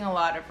you're eating a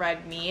lot of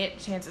red meat,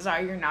 chances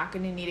are you're not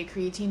going to need a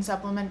creatine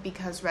supplement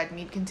because red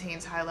meat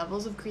contains high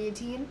levels of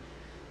creatine.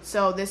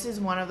 So this is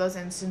one of those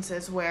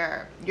instances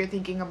where you're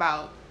thinking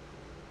about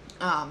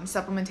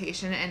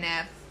supplementation, and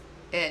if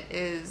it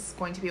is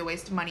going to be a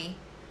waste of money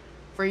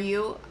for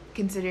you,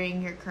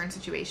 considering your current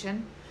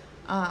situation.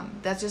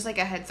 That's just like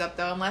a heads up,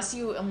 though. Unless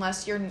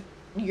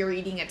you're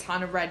eating a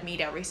ton of red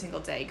meat every single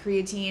day,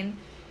 creatine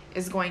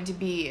is going to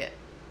be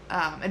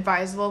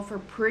advisable for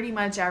pretty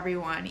much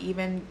everyone,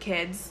 even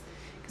kids,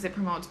 because it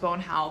promotes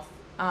bone health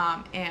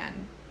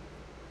and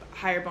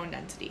higher bone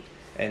density.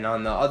 And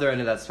on the other end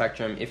of that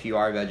spectrum, if you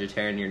are a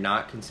vegetarian, you're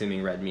not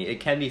consuming red meat.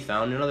 It can be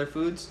found in other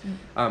foods,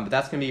 but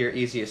that's going to be your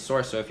easiest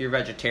source. So if you're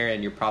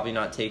vegetarian, you're probably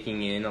not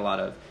taking in a lot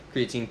of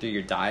creatine through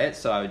your diet,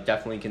 so I would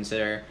definitely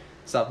consider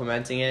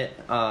supplementing it.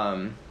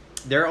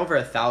 There are over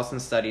 1,000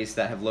 studies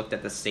that have looked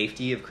at the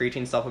safety of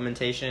creatine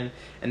supplementation,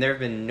 and there have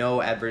been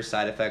no adverse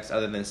side effects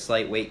other than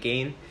slight weight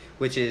gain,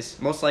 which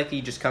is most likely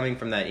just coming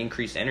from that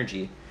increased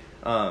energy.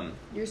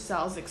 Your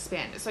cells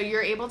expand, so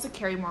you're able to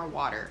carry more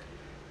water,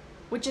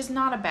 which is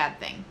not a bad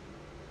thing.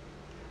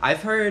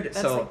 I've heard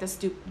that's like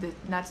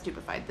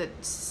the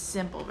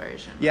simple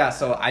version. Yeah,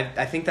 so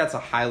I think that's a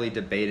highly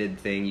debated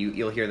thing.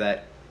 You'll hear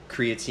that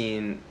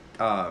creatine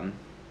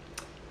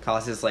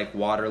causes like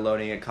water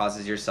loading. It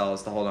causes your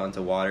cells to hold on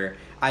to water.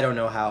 I don't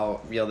know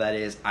how real that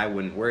is. I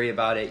wouldn't worry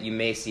about it. You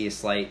may see a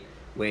slight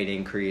weight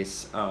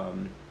increase,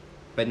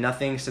 but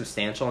nothing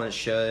substantial, and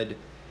it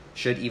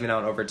should even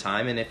out over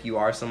time. And if you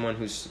are someone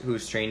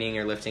who's training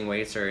or lifting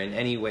weights or in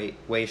any way,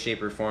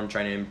 shape, or form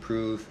trying to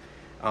improve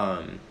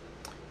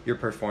your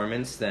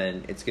performance,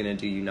 then it's going to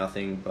do you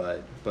nothing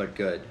but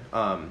good.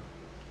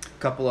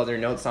 couple other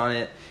notes on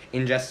it.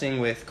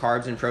 Ingesting with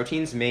carbs and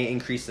proteins may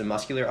increase the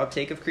muscular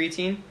uptake of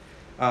creatine,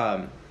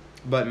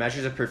 but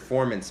measures of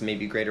performance may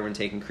be greater when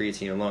taking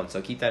creatine alone.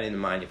 So keep that in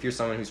mind. If you're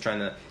someone who's trying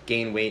to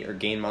gain weight or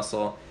gain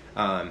muscle,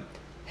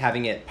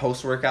 having it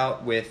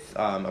post-workout with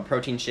a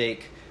protein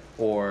shake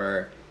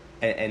or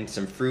and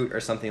some fruit or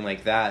something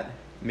like that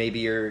may be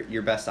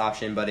your best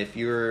option. But if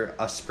you're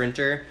a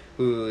sprinter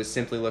who is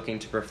simply looking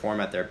to perform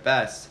at their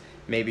best,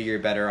 maybe you're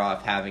better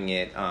off having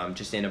it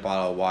just in a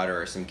bottle of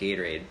water or some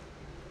Gatorade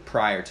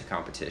prior to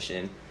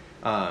competition.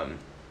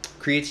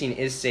 Creatine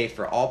is safe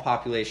for all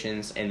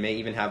populations and may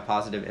even have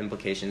positive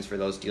implications for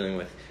those dealing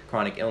with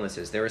chronic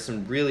illnesses. There were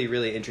some really,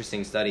 really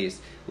interesting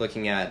studies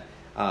looking at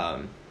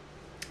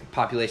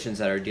populations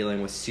that are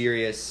dealing with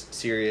serious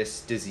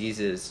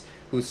diseases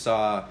who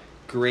saw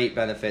great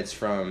benefits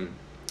from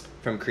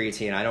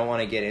creatine. I don't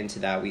want to get into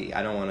that.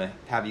 I don't want to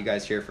have you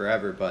guys here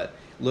forever, but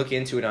look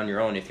into it on your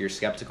own if you're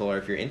skeptical or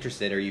if you're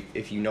interested, or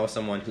if you know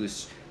someone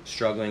who's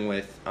struggling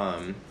with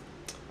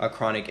a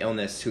chronic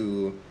illness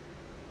who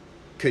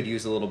could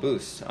use a little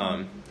boost.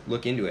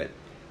 Look into it.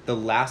 The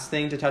last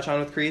thing to touch on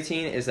with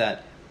creatine is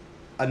that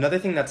another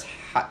thing that's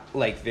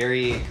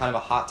very kind of a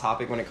hot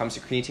topic when it comes to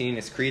creatine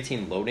is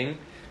creatine loading.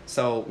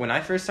 So when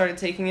I first started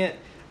taking it,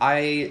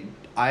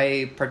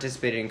 I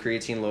participated in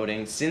creatine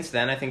loading. Since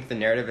then, I think the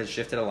narrative has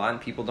shifted a lot and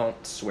people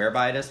don't swear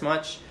by it as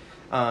much.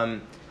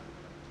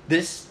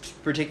 This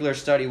particular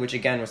study, which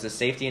again was the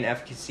safety and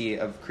efficacy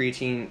of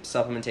creatine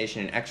supplementation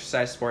in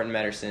exercise, sport, and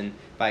medicine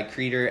by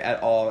Creeder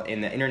et al.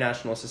 In the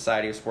International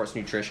Society of Sports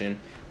Nutrition,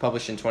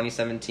 published in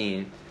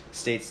 2017,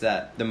 states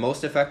that the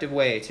most effective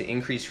way to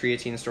increase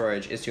creatine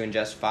storage is to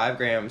ingest 5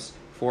 grams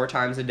 4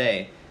 times a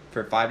day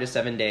for 5 to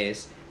 7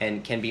 days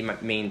and can be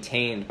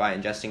maintained by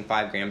ingesting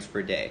 5 grams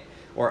per day,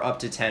 or up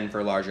to 10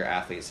 for larger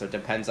athletes. So it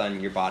depends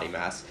on your body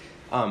mass.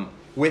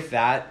 With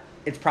that,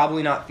 it's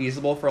probably not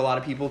feasible for a lot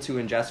of people to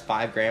ingest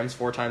 5 grams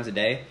 4 times a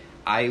day.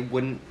 I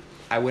wouldn't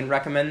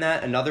recommend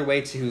that. Another way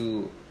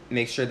to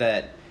make sure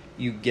that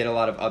you get a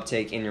lot of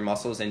uptake in your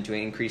muscles and to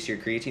increase your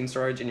creatine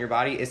storage in your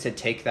body is to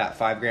take that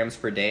 5 grams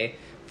per day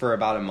for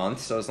about a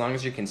month. So as long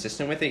as you're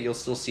consistent with it, you'll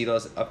still see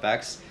those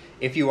effects.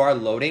 If you are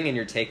loading and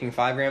you're taking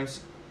 5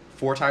 grams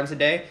 4 times a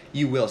day,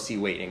 you will see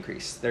weight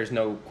increase. There's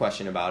no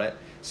question about it.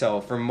 So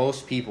for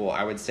most people,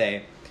 I would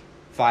say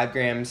 5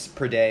 grams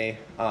per day,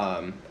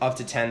 up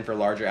to 10 for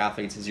larger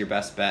athletes is your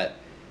best bet,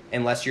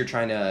 unless you're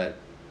trying to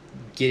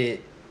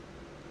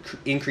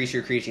increase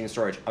your creatine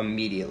storage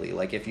immediately.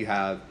 Like if you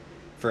have,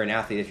 for an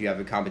athlete, if you have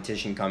a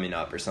competition coming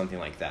up or something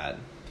like that.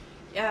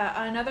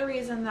 Yeah, another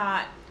reason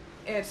that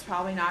it's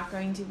probably not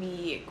going to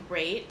be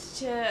great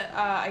to,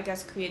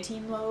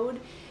 creatine load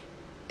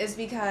is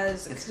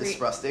because... It's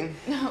disgusting.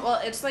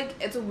 Well, it's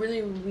a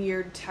really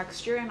weird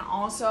texture, and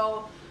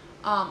also...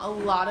 a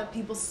lot of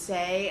people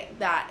say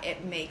that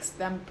it makes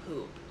them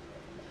poop.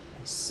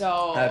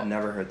 So I've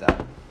never heard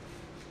that.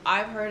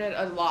 I've heard it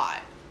a lot.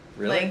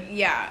 Really?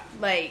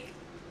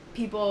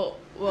 People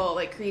will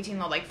creatine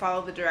will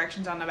follow the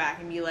directions on the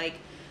back and be like,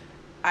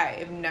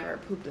 I've never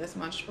pooped this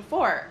much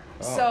before.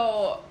 Oh.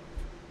 So,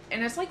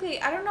 and it's likely,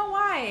 I don't know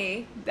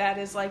why that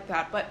is like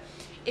that, but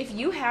if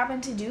you happen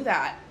to do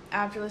that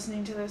after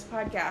listening to this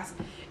podcast,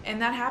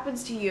 and that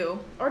happens to you,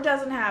 or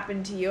doesn't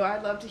happen to you,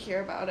 I'd love to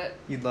hear about it.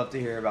 You'd love to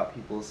hear about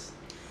people's...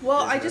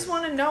 Well, business. I just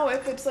want to know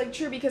if it's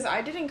true, because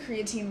I didn't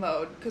creatine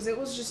load, because it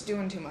was just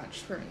doing too much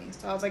for me.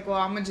 So I was like, well,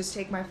 I'm going to just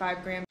take my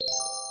 5 grams.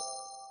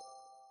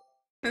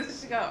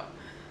 Let's go.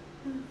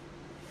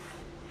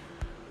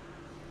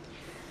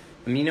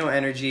 Amino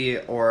Energy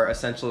or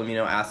essential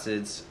amino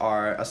acids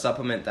are a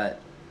supplement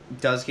that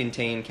does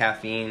contain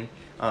caffeine.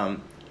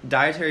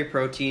 Dietary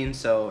protein,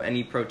 so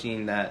any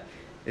protein that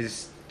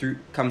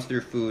comes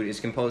through food,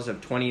 is composed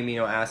of 20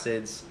 amino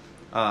acids.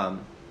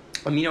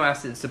 Amino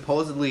acids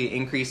supposedly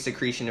increase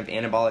secretion of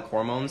anabolic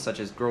hormones such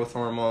as growth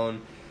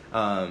hormone,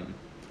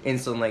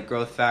 insulin-like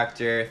growth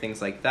factor,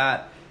 things like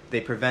that. They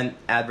prevent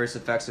adverse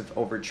effects of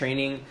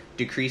overtraining,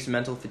 decrease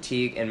mental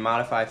fatigue, and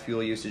modify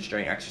fuel usage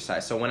during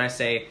exercise. So when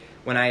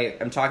I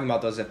am talking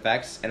about those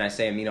effects and I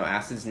say amino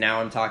acids, now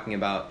I'm talking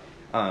about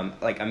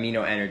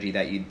amino energy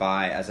that you'd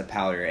buy as a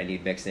powder and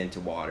you'd mix it into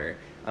water.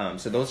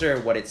 So those are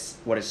what is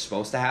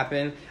supposed to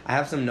happen. I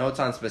have some notes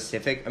on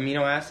specific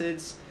amino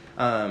acids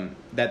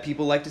that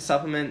people like to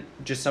supplement,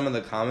 just some of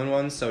the common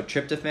ones. So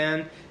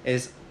tryptophan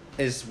is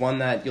one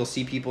that you'll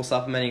see people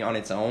supplementing on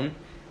its own,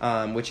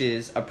 which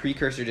is a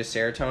precursor to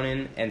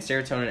serotonin, and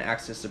serotonin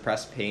acts to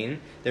suppress pain.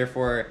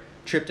 Therefore,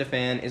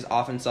 tryptophan is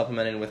often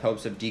supplemented with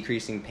hopes of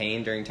decreasing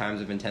pain during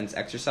times of intense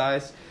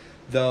exercise,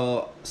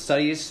 though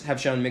studies have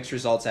shown mixed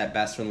results at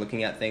best when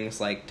looking at things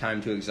like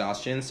time to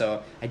exhaustion,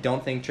 so I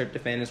don't think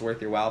tryptophan is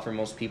worth your while for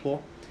most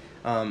people.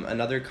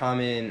 Another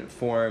common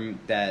form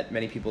that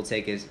many people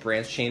take is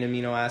branched-chain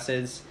amino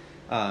acids.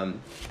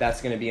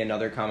 That's going to be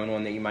another common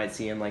one that you might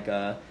see in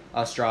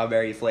a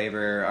strawberry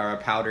flavor or a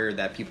powder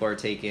that people are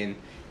taking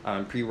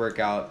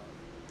pre-workout.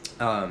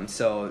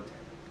 So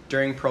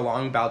during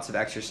prolonged bouts of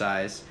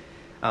exercise,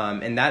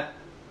 and that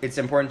it's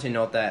important to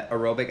note that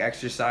aerobic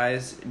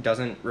exercise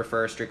doesn't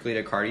refer strictly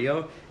to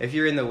cardio. If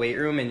you're in the weight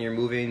room and you're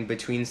moving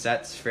between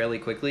sets fairly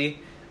quickly,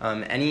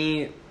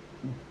 any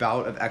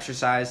bout of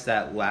exercise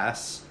that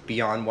lasts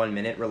beyond 1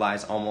 minute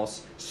relies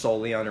almost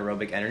solely on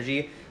aerobic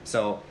energy.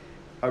 So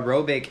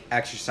aerobic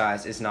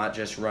exercise is not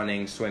just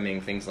running,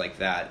 swimming, things like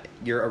that.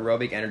 Your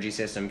aerobic energy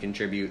system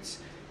contributes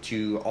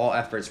to all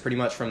efforts pretty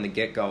much from the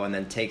get-go and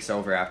then takes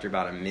over after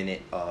about a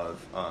minute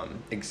of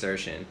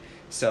exertion.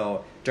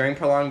 So during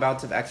prolonged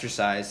bouts of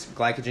exercise,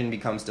 glycogen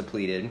becomes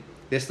depleted.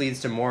 This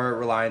leads to more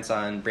reliance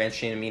on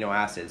branched-chain amino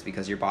acids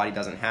because your body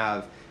doesn't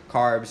have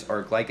carbs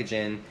or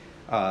glycogen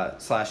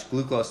 /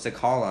 glucose to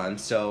call on.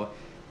 So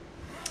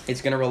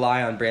it's going to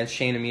rely on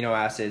branched-chain amino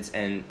acids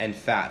and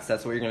fats.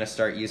 That's what you're going to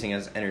start using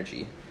as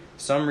energy.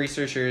 Some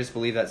researchers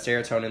believe that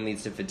serotonin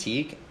leads to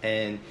fatigue,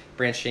 and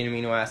branched-chain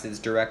amino acids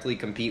directly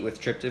compete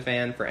with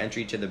tryptophan for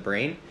entry to the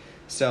brain.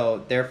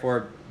 So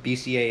therefore,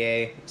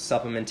 BCAA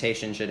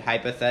supplementation should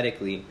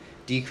hypothetically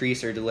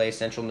decrease or delay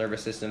central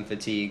nervous system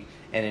fatigue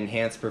and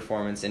enhance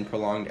performance in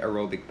prolonged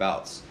aerobic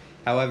bouts.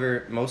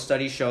 However, most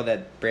studies show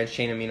that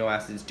branched-chain amino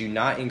acids do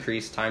not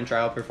increase time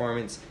trial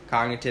performance,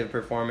 cognitive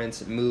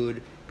performance,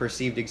 mood,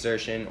 perceived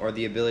exertion, or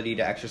the ability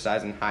to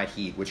exercise in high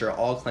heat, which are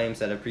all claims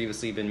that have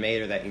previously been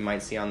made or that you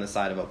might see on the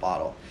side of a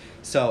bottle.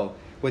 So,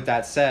 with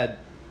that said,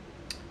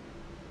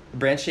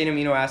 branched-chain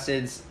amino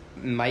acids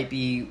might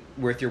be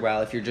worth your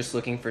while if you're just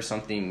looking for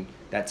something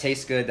that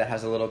tastes good, that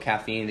has a little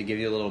caffeine to give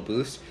you a little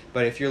boost.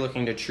 But if you're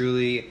looking to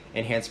truly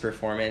enhance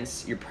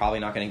performance, you're probably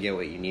not going to get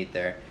what you need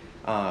there.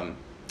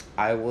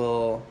 I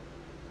will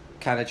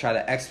kind of try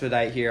to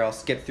expedite here. I'll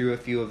skip through a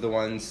few of the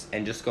ones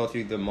and just go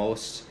through the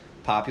most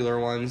popular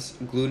ones.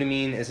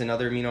 Glutamine is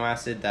another amino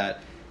acid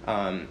that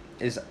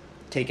is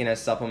taken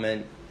as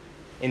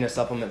in a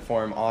supplement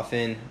form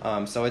often.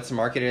 So it's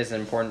marketed as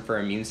important for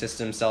immune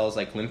system cells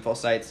like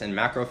lymphocytes and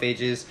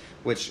macrophages,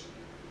 which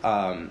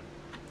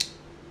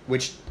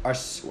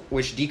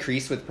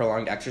decrease with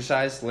prolonged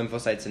exercise.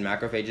 Lymphocytes and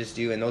macrophages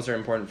do, and those are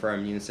important for our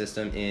immune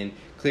system in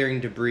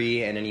clearing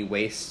debris and any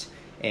waste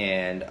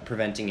and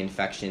preventing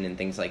infection and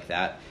things like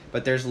that.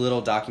 But there's little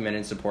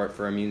documented support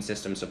for immune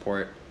system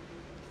support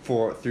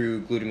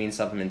through glutamine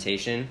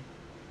supplementation.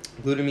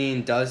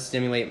 Glutamine does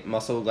stimulate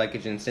muscle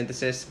glycogen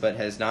synthesis, but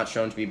has not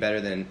shown to be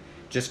better than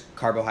just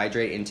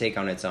carbohydrate intake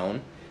on its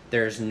own.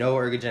 There's no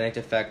ergogenic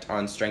effect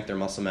on strength or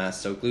muscle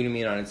mass, so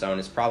glutamine on its own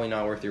is probably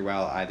not worth your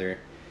while either.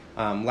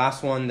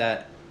 Last one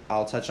that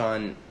I'll touch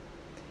on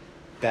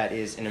that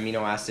is an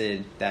amino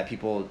acid that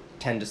people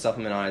tend to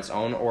supplement on its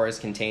own or is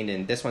contained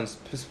in, this one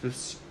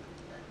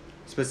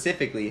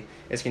specifically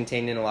is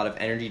contained in a lot of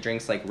energy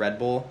drinks like Red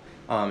Bull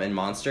and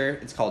Monster.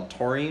 It's called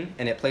taurine,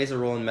 and it plays a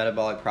role in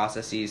metabolic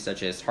processes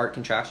such as heart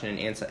contraction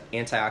and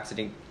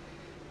antioxidant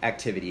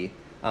activity.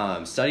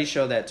 Studies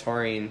show that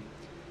taurine,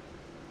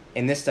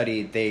 in this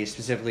study, they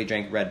specifically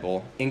drank Red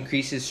Bull,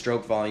 increases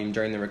stroke volume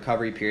during the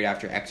recovery period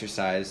after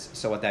exercise.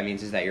 So what that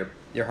means is that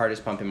your heart is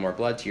pumping more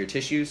blood to your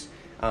tissues,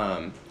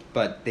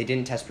 but they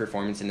didn't test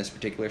performance in this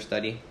particular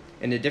study.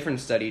 In a different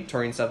study,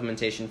 taurine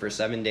supplementation for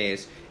 7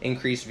 days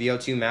increased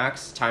VO2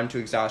 max, time to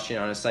exhaustion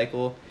on a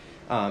cycle,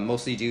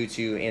 mostly due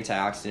to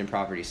antioxidant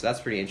properties. So that's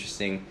pretty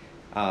interesting.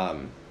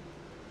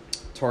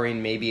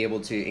 Taurine may be able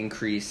to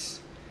increase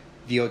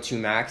VO2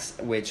 max,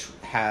 which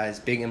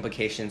has big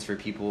implications for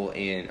people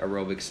in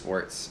aerobic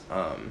sports.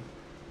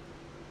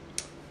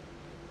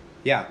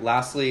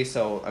 Lastly,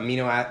 so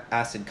amino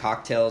acid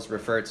cocktails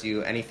refer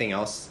to anything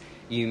else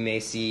you may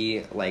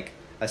see, like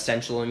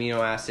essential amino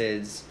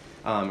acids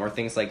or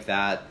things like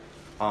that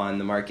on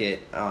the market.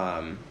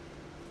 Do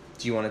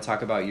you want to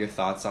talk about your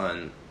thoughts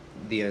on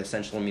the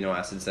essential amino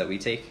acids that we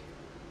take?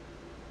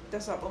 The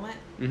supplement?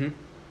 Mm-hmm.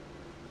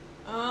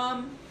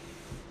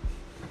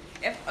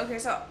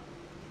 So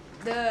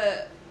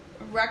the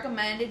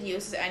recommended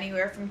use is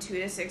anywhere from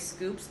 2 to 6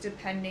 scoops,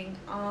 depending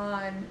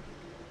on.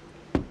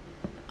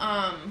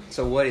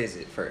 So what is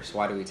it first?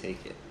 Why do we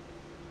take it?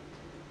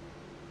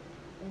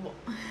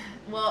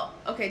 Well,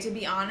 okay, to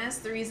be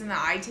honest, the reason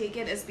that I take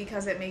it is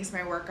because it makes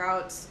my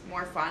workouts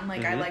more fun.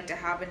 Like, I like to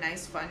have a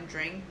nice, fun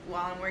drink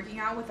while I'm working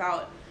out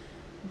without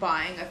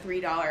buying a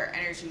 $3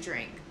 energy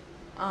drink.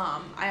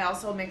 I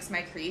also mix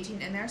my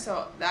creatine in there,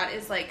 so that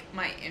is, like,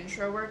 my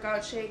intro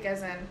workout shake,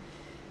 as in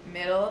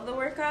middle of the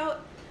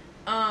workout.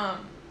 I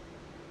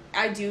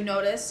do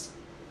notice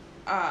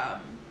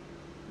that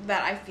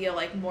I feel,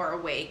 like, more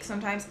awake.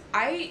 Sometimes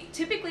I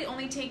typically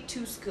only take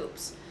 2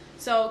 scoops.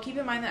 So keep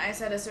in mind that I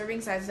said a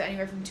serving size is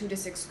anywhere from 2 to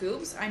 6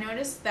 scoops. I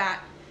noticed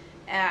that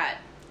at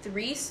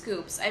 3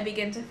 scoops, I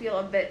begin to feel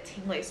a bit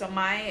tingly. So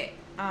my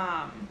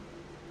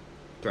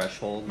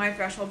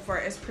threshold for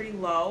it is pretty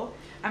low.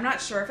 I'm not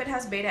sure if it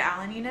has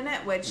beta-alanine in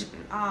it, which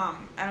I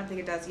don't think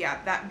it does.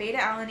 Yeah, that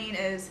beta-alanine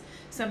is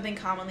something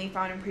commonly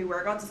found in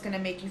pre-workouts. It's going to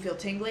make you feel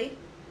tingly.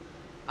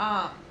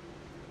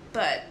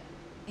 But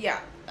yeah,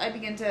 I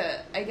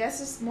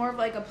guess it's more of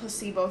like a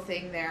placebo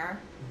thing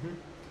there. Mm-hmm.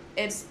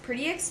 It's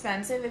pretty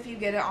expensive if you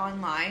get it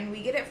online.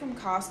 We get it from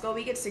Costco.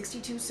 We get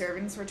 62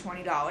 servings for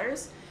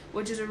 $20,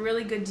 which is a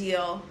really good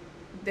deal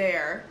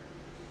there.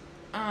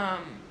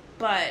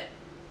 But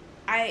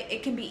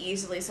it can be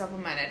easily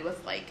supplemented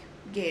with, like,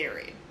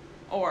 Gatorade.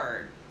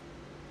 Or,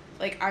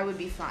 like, I would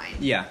be fine.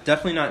 Yeah,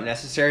 definitely not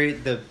necessary.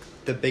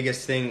 The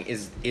biggest thing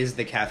is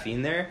the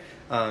caffeine there.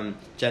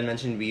 Jen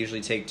mentioned we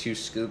usually take 2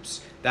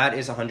 scoops. That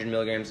is 100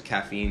 milligrams of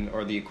caffeine,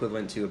 or the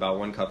equivalent to about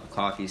 1 cup of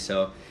coffee.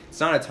 So it's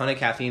not a ton of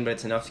caffeine, but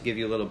it's enough to give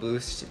you a little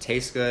boost. It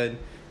tastes good.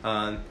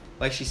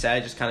 Like she said,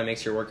 it just kind of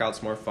makes your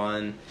workouts more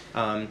fun.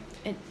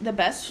 The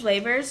best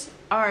flavors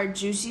are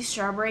Juicy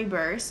Strawberry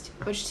Burst,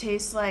 which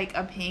tastes like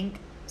a pink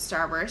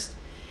Starburst,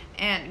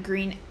 and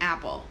Green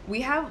Apple.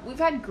 We've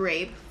had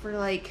grape for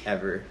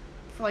ever,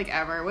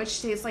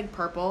 which tastes like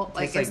purple.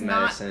 Tastes like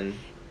medicine. Not,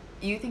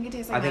 you think it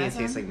tastes like medicine? I think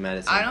it tastes like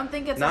medicine. I don't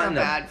think it's not like a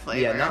bad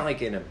flavor. Yeah, not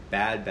like in a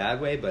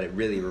bad way, but it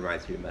really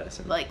reminds me of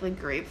medicine. Like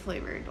grape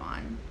flavored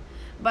one.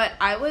 But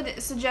I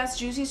would suggest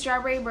Juicy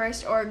Strawberry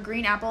Burst or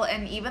Green Apple,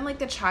 and even like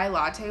the chai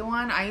latte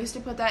one. I used to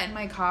put that in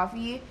my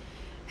coffee,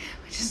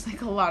 which is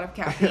like a lot of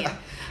caffeine,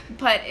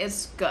 but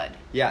it's good.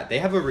 Yeah, they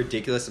have a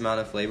ridiculous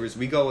amount of flavors.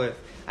 We go with,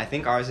 I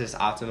think ours is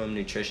Optimum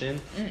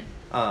Nutrition.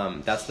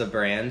 That's the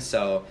brand,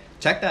 so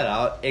check that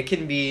out. It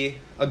can be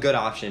a good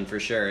option for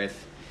sure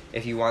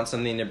if you want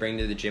something to bring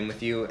to the gym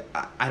with you.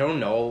 I don't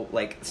know,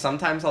 like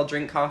sometimes I'll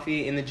drink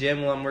coffee in the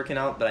gym while I'm working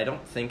out, but I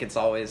don't think it's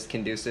always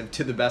conducive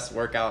to the best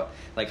workout.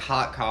 Like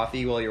hot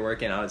coffee while you're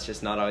working out, it's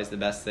just not always the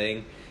best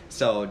thing.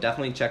 So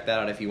definitely check that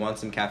out if you want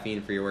some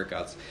caffeine for your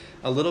workouts.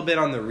 A little bit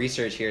on the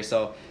research here.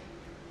 So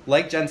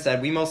like Jen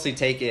said, we mostly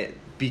take it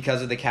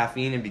because of the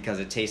caffeine and because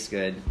it tastes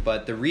good,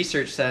 but the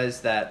research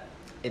says that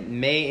it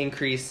may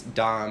increase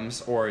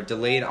DOMS, or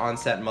delayed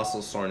onset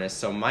muscle soreness,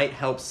 so might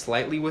help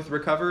slightly with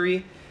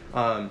recovery.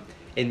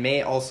 It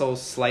may also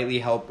slightly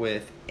help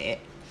with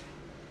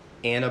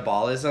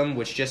anabolism,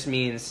 which just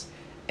means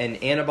an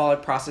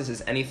anabolic process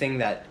is anything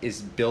that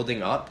is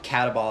building up.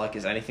 Catabolic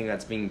is anything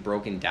that's being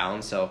broken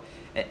down. So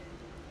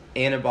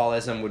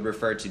anabolism would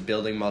refer to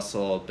building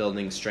muscle,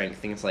 building strength,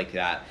 things like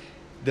that.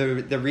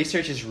 The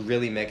research is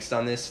really mixed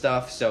on this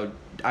stuff, so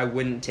I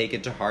wouldn't take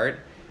it to heart.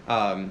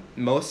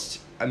 Most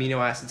amino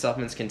acid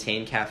supplements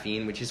contain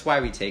caffeine, which is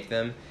why we take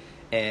them,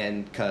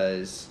 and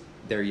because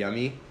they're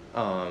yummy.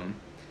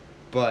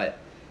 But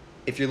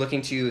if you're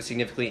looking to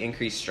significantly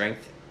increase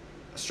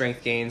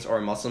strength gains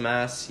or muscle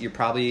mass, you're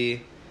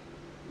probably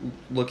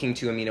looking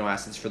to amino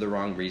acids for the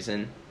wrong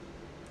reason.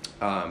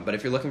 But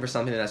if you're looking for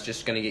something that's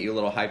just going to get you a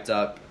little hyped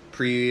up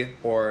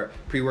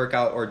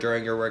pre-workout or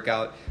during your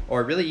workout,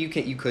 or really you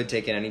could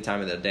take it any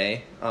time of the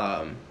day,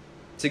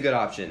 it's a good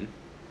option.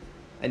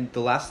 And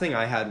the last thing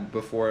I had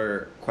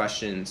before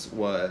questions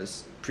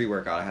was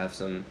pre-workout. I have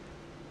some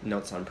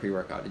notes on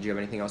pre-workout. Did you have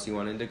anything else you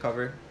wanted to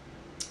cover?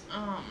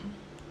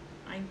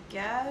 I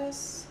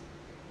guess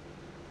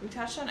we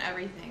touched on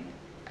everything.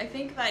 I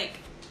think, like,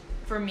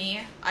 for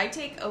me, I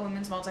take a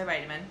women's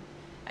multivitamin.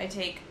 I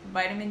take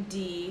vitamin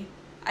D.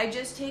 I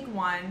just take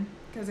one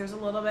because there's a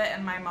little bit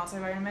in my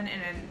multivitamin,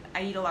 and then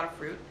I eat a lot of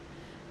fruit.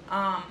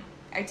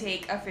 I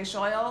take a fish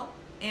oil,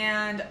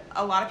 and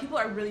a lot of people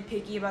are really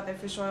picky about their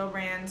fish oil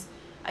brands.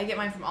 I get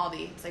mine from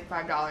Aldi. It's like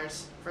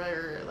 $5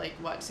 for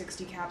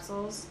 60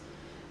 capsules.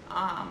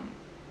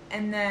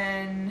 And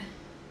then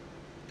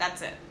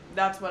that's it.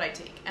 That's what I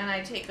take. And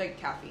I take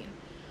caffeine.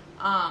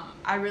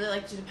 I really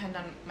like to depend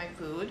on my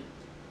food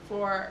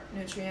for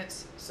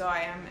nutrients, so I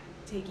am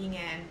taking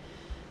in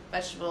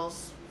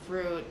vegetables,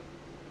 fruit,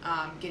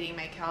 getting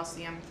my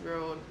calcium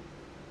through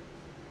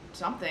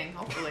something,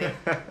 hopefully.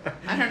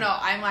 I don't know.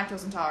 I'm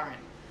lactose intolerant.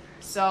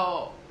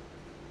 So,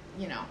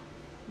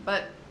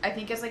 but I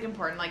think it's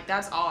important.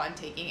 That's all I'm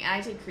taking. And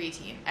I take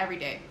creatine every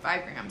day,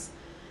 5 grams.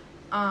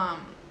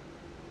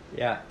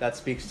 Yeah, that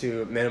speaks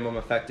to minimum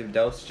effective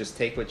dose. Just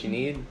take what you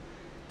need,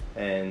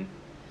 and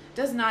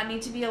does not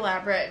need to be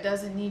elaborate.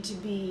 Doesn't need to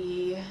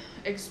be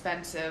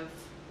expensive.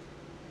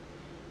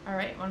 All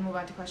right, want to move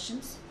on to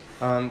questions?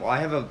 Well, I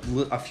have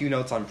a few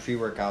notes on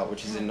pre-workout,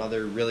 which is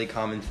another really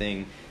common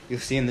thing you'll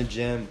see in the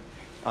gym.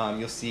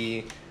 You'll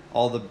see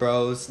all the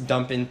bros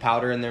dumping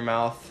powder in their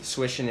mouth,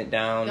 swishing it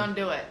down. Don't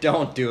do it.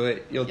 Don't do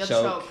it. You'll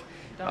choke.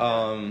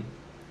 Don't do it.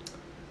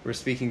 We're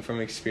speaking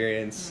from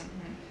experience. Mm-hmm.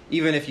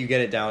 Even if you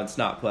get it down, it's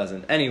not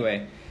pleasant.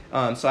 Anyway,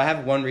 so I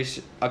have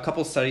a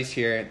couple studies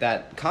here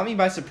that caught me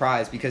by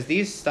surprise, because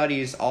these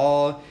studies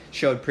all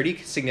showed pretty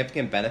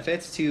significant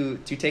benefits to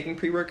taking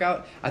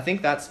pre-workout. I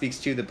think that speaks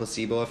to the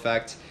placebo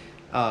effect,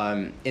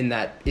 in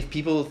that if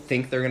people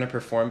think they're going to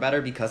perform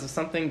better because of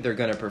something, they're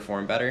going to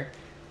perform better.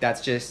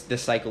 That's just the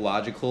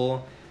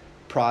psychological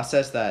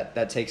process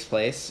that takes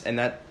place, and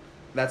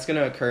that's going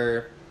to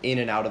occur in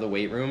and out of the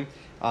weight room.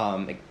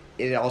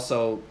 It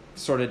also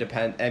sort of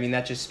depends. I mean,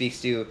 that just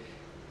speaks to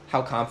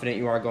how confident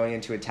you are going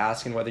into a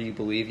task and whether you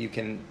believe you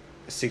can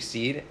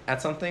succeed at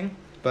something.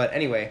 But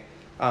anyway,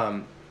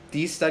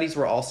 these studies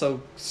were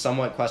also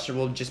somewhat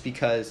questionable just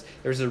because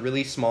there's a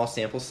really small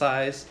sample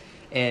size,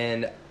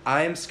 and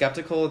I am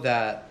skeptical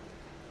that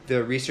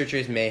the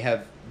researchers may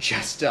have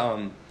just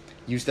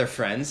used their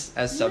friends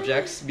as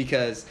subjects,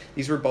 because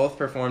these were both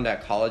performed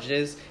at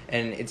colleges,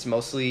 and it's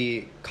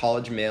mostly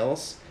college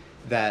males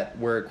that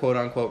were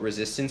quote-unquote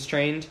resistance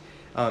trained.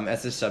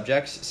 as the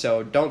subjects,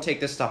 so don't take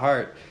this to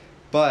heart.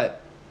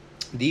 But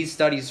these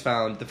studies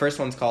found, the first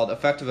one's called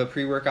Effect of a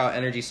Pre-Workout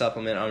Energy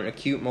Supplement on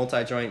Acute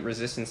Multi-Joint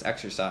Resistance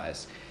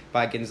Exercise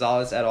by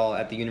Gonzalez et al.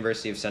 At the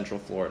University of Central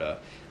Florida.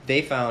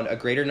 They found a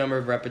greater number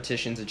of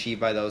repetitions achieved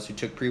by those who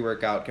took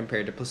pre-workout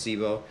compared to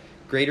placebo,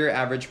 greater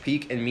average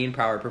peak and mean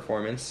power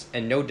performance,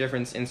 and no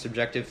difference in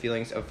subjective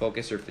feelings of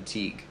focus or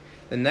fatigue.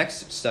 The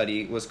next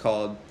study was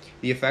called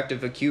The Effect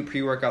of Acute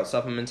Pre-Workout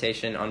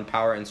Supplementation on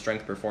Power and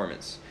Strength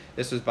Performance.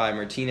 This was by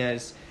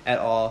Martinez et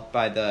al.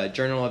 By the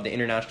Journal of the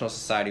International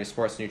Society of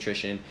Sports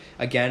Nutrition.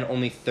 Again,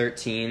 only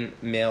 13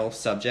 male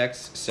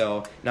subjects,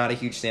 so not a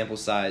huge sample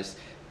size.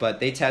 But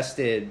they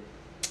tested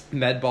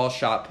med ball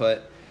shot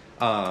put,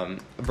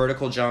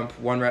 vertical jump,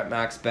 1 rep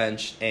max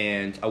bench,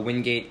 and a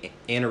Wingate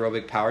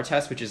anaerobic power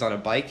test, which is on a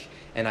bike,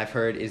 and I've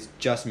heard is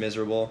just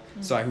miserable.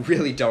 So I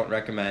really don't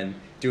recommend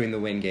doing the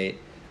Wingate.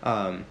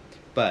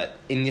 But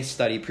in this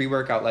study,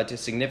 pre-workout led to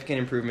significant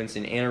improvements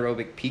in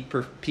anaerobic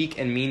peak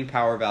and mean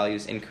power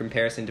values in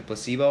comparison to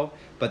placebo,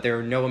 but there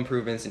were no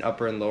improvements in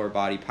upper and lower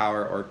body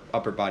power or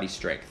upper body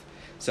strength.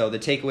 So the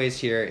takeaways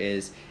here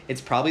is it's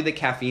probably the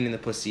caffeine and the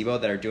placebo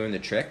that are doing the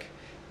trick,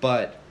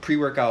 but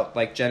pre-workout,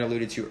 like Jen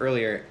alluded to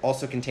earlier,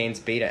 also contains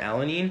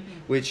beta-alanine,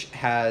 which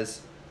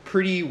has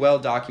pretty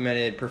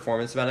well-documented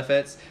performance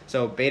benefits.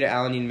 So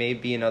beta-alanine may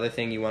be another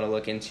thing you want to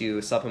look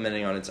into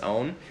supplementing on its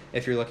own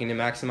if you're looking to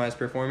maximize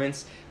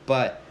performance.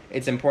 But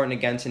it's important,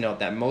 again, to note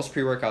that most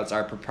pre-workouts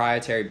are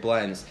proprietary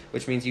blends,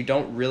 which means you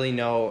don't really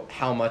know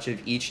how much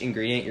of each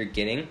ingredient you're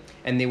getting,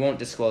 and they won't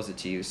disclose it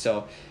to you.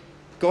 So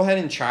go ahead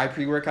and try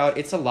pre-workout.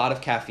 It's a lot of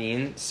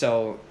caffeine,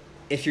 so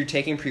if you're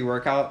taking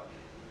pre-workout,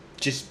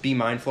 just be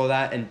mindful of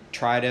that and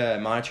try to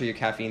monitor your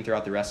caffeine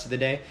throughout the rest of the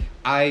day.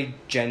 I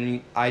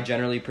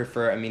generally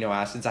prefer amino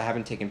acids. I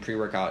haven't taken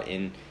pre-workout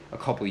in a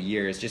couple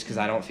years just because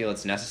I don't feel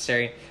it's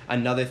necessary.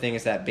 Another thing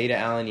is that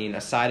beta-alanine, a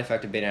side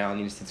effect of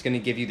beta-alanine, is it's going to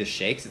give you the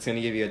shakes. It's going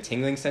to give you a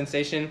tingling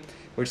sensation,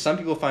 which some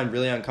people find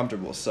really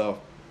uncomfortable. So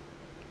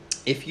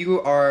if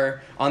you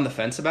are on the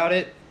fence about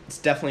it, it's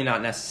definitely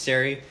not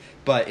necessary.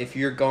 But if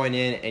you're going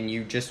in and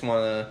you just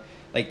want to,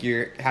 like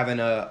you're having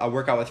a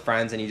workout with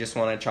friends and you just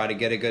want to try to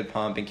get a good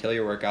pump and kill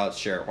your workouts,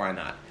 sure, why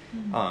not?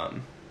 Mm-hmm.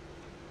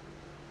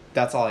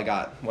 That's all I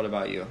got. What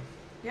about you?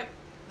 Yep,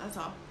 that's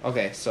all.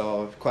 Okay,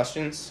 so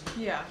questions?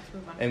 Yeah, let's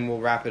move on. And we'll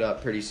wrap it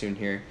up pretty soon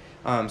here.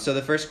 So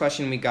the first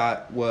question we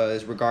got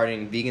was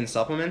regarding vegan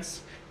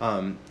supplements.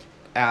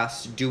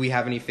 Asked, do we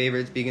have any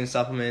favorite vegan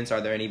supplements?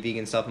 Are there any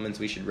vegan supplements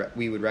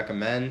we would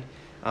recommend?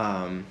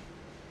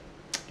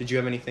 Did you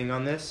have anything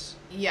on this?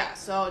 Yeah,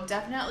 so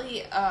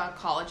definitely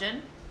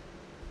collagen,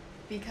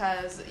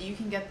 because you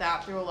can get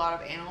that through a lot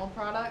of animal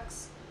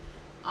products.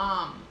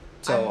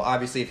 So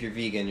obviously if you're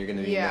vegan, you're going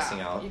to be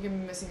missing out. You're going to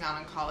be missing out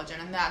on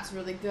collagen, and that's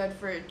really good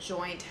for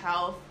joint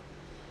health.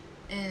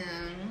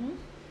 And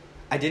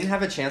I didn't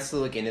have a chance to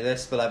look into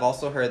this, but I've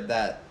also heard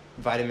that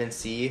vitamin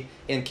C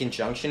in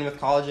conjunction with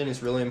collagen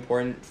is really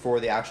important for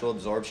the actual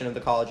absorption of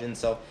the collagen.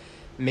 So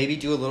maybe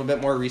do a little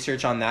bit more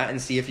research on that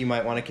and see if you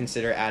might want to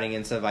consider adding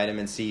in some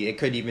vitamin C. It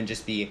could even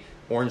just be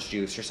orange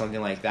juice or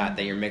something like that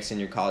that you're mixing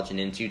your collagen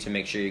into to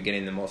make sure you're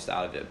getting the most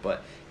out of it.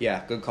 But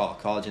yeah, good call.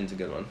 Collagen's a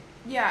good one.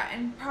 Yeah,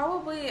 and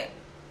probably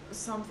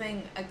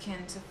something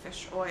akin to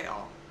fish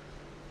oil.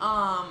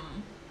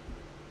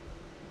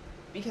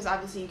 Because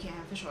obviously you can't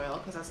have fish oil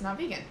because that's not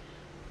vegan.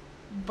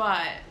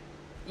 But,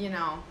 you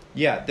know.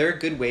 Yeah, there are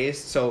good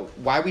ways. So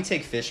why we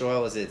take fish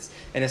oil is it's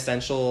an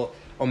essential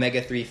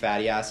omega-3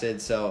 fatty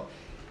acid. So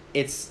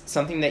it's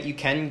something that you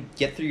can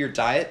get through your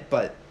diet,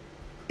 but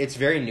it's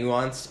very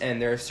nuanced, and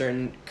there are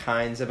certain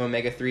kinds of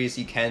omega-3s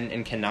you can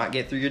and cannot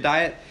get through your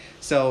diet.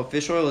 So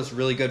fish oil is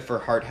really good for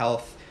heart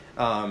health.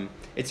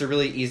 It's a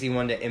really easy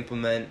one to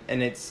implement,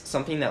 and it's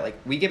something that, like,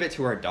 we give it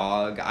to our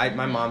dog.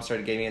 My mom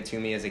started giving it to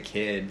me as a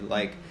kid.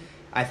 Like,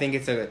 I think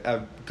it's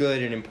a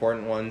good and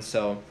important one.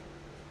 So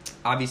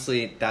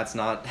obviously that's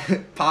not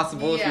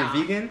possible if you're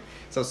vegan.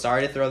 So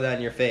sorry to throw that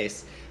in your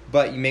face.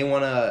 But you may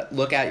want to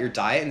look at your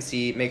diet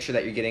and make sure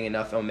that you're getting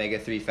enough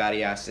omega-3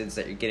 fatty acids,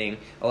 that you're getting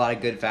a lot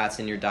of good fats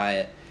in your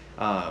diet.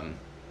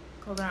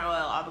 Coconut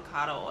oil,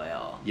 avocado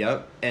oil.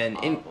 Yep. And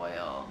olive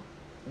oil.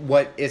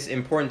 What is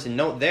important to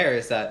note there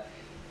is that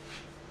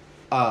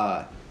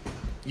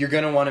you're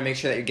going to want to make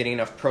sure that you're getting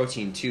enough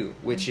protein too,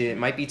 which it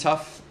might be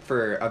tough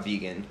for a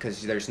vegan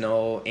because there's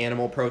no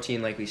animal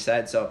protein like we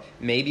said. So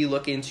maybe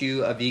look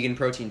into a vegan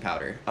protein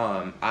powder.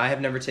 I have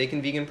never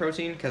taken vegan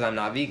protein because I'm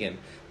not vegan,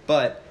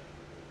 but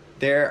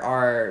there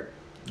are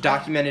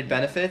documented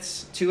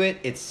benefits to it.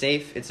 It's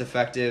safe, it's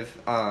effective,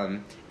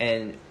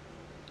 and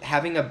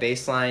having a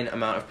baseline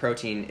amount of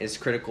protein is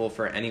critical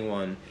for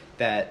anyone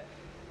that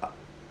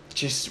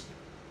just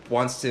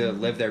wants to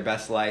live their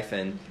best life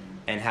and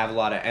have a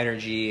lot of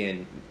energy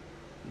and,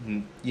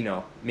 you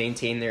know,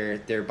 maintain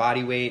their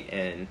body weight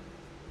and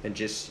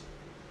just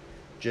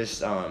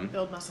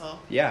build muscle.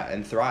 Yeah,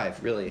 and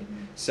thrive, really.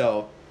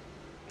 So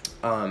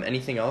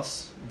anything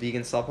else?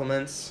 Vegan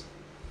supplements?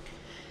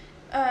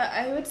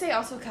 I would say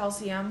also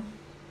calcium.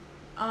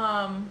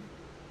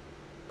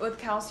 with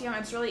calcium,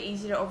 it's really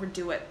easy to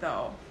overdo it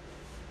though.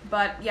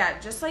 But yeah,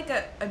 just like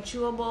a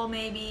chewable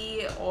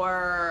maybe,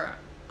 or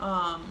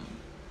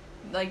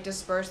like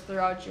dispersed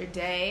throughout your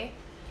day.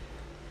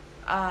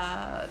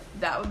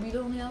 That would be the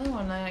only other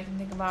one that I can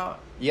think about.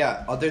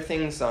 Yeah, other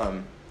things,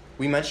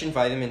 we mentioned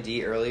vitamin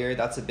D earlier.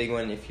 That's a big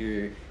one if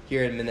you're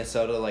here in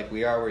Minnesota like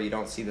we are, where you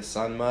don't see the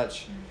sun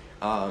much.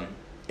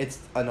 It's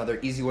another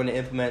easy one to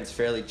implement. It's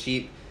fairly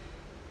cheap.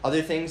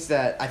 Other things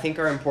that I think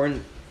are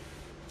important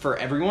for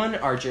everyone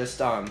are just,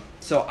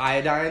 so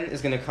iodine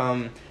is going to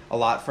come a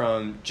lot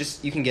from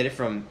just, you can get it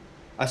from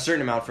a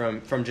certain amount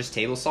from just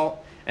table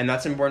salt. And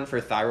that's important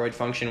for thyroid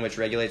function, which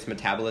regulates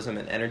metabolism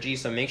and energy.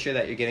 So make sure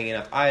that you're getting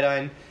enough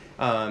iodine.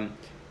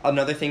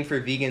 Another thing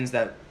for vegans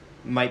that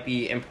might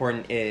be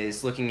important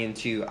is looking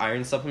into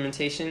iron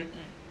supplementation.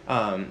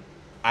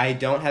 I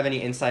don't have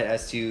any insight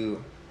as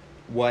to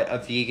what a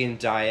vegan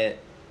diet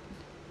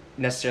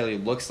necessarily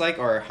looks like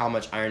or how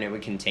much iron it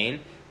would contain,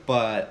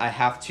 but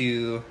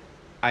I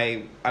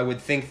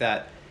would think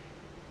that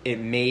it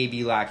may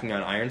be lacking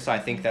on iron, so I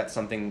think that's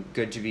something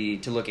good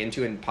to look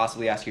into and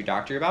possibly ask your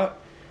doctor about.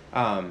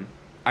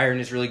 Iron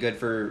is really good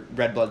for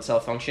red blood cell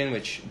function,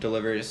 which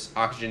delivers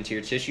oxygen to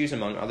your tissues,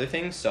 among other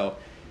things, so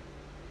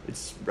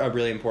it's a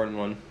really important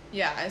one.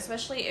 Yeah,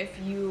 especially if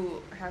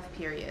you have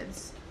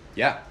periods.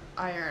 Yeah.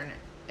 Iron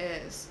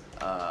is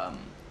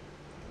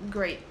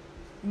great.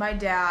 My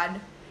dad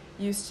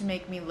used to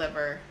make me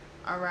liver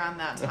around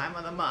that time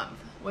of the month,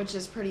 which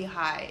is pretty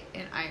high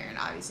in iron.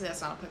 Obviously,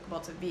 that's not applicable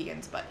to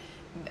vegans, but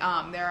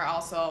there are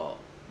also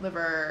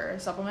liver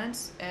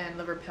supplements and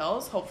liver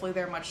pills. Hopefully,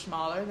 they're much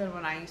smaller than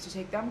when I used to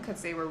take them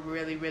because they were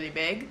really, really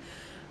big,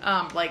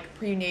 like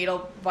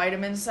prenatal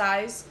vitamin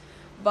size.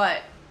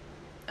 But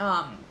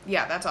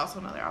yeah, that's also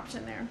another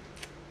option there.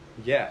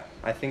 Yeah,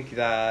 I think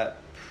that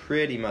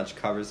pretty much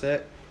covers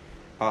it.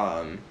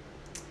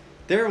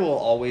 There will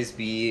always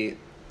be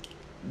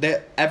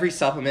every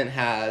supplement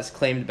has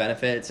claimed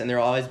benefits, and there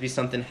will always be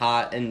something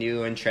hot and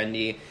new and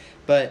trendy.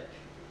 But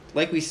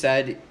like we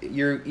said,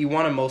 you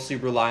want to mostly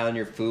rely on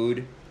your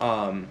food,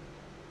 and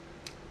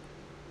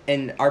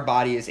our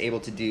body is able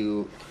to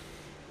do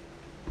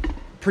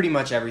pretty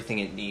much everything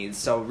it needs.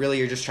 So really,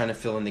 you're just trying to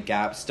fill in the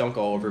gaps. Don't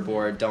go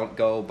overboard. Don't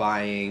go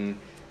buying.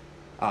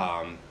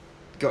 Don't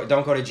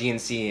go to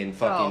GNC and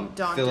fucking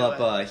fill up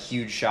a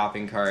huge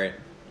shopping cart,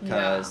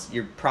 because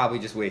you're probably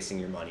just wasting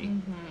your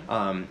money.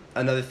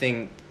 Another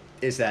thing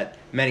is that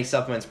many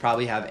supplements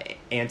probably have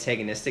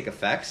antagonistic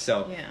effects,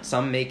 so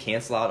some may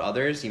cancel out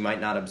others. You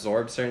might not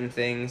absorb certain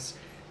things.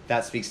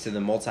 That speaks to the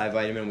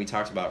multivitamin we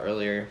talked about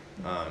earlier.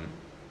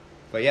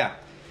 But yeah,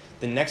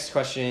 the next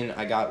question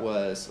I got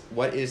was,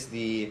 what is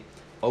the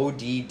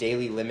OD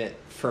daily limit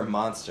for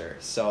Monster?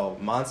 So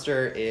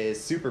Monster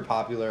is super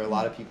popular. A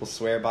lot of people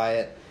swear by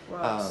it.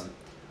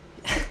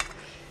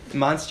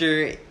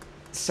 Monster,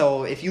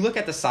 so if you look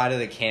at the side of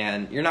the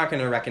can, you're not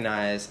going to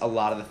recognize a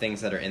lot of the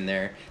things that are in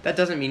there. That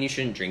doesn't mean you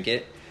shouldn't drink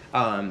it,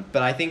 but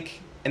I think,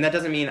 and that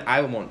doesn't mean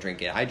I won't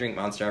drink it. I drink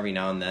Monster every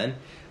now and then,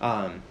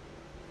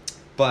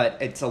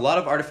 but it's a lot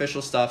of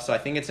artificial stuff, so I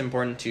think it's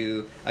important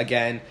to,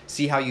 again,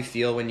 see how you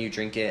feel when you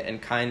drink it, and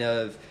kind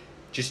of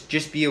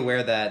just be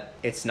aware that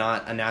it's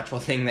not a natural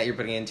thing that you're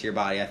putting into your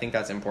body. I think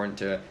that's important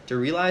to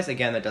realize.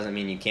 Again, that doesn't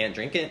mean you can't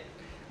drink it.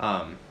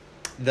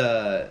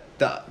 The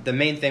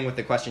main thing with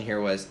the question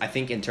here was, I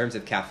think in terms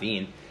of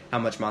caffeine, how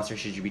much Monster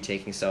should you be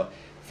taking? So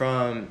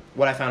from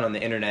what I found on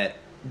the internet,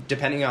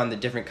 depending on the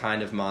different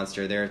kind of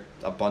Monster, there are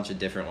a bunch of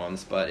different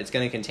ones, but it's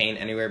going to contain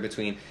anywhere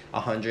between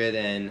 100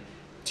 and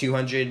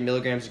 200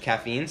 milligrams of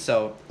caffeine.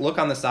 So look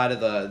on the side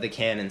of the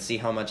can and see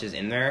how much is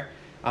in there.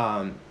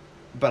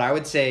 But I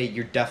would say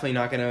you're definitely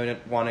not going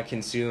to want to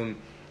consume,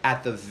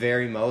 at the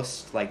very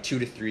most, like 2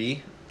 to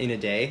 3 in a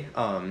day.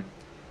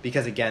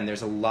 Because again,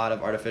 there's a lot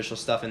of artificial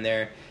stuff in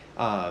there,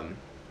 and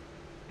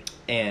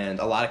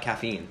a lot of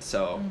caffeine.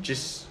 So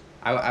just,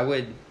 I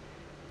would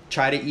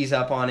try to ease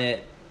up on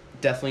it.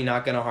 Definitely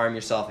not going to harm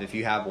yourself if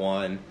you have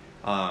one.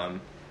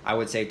 I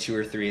would say 2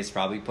 or 3 is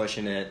probably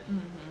pushing it.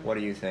 What do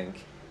you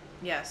think?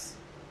 Yes.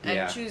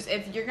 And choose,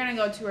 if you're going to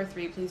go 2 or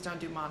 3, please don't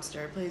do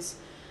Monster. Please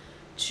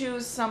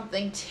choose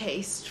something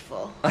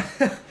tasteful.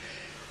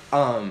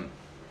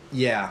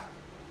 Yeah.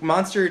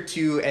 Monster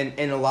too, and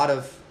a lot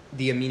of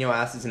the amino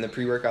acids in the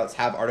pre-workouts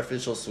have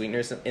artificial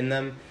sweeteners in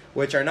them,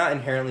 which are not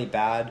inherently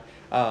bad.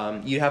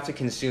 You'd have to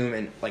consume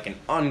an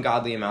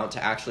ungodly amount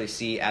to actually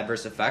see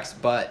adverse effects.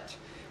 But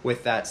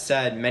with that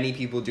said, many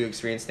people do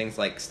experience things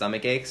like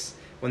stomach aches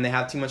when they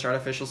have too much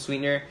artificial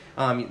sweetener.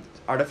 A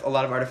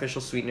lot of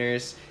artificial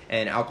sweeteners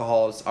and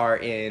alcohols are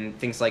in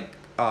things like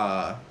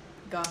gum.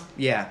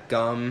 Yeah,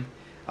 gum,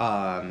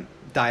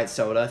 diet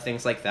soda,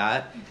 things like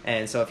that.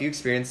 And so if you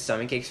experience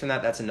stomach aches from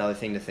that, that's another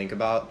thing to think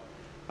about.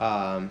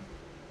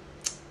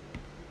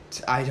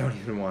 I don't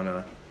even want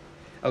to...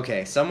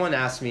 Okay, someone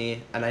asked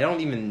me, and I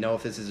don't even know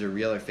if this is a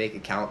real or fake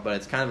account, but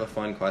it's kind of a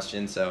fun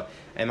question. So,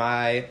 am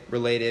I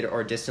related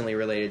or distantly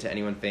related to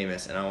anyone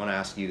famous? And I want to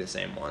ask you the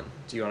same one.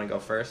 Do you want to go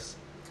first?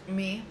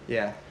 Me?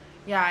 Yeah.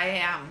 Yeah, I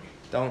am.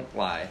 Don't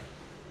lie.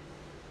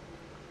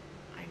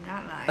 I I'm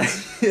not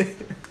lying.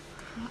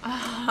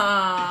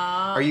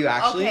 Are you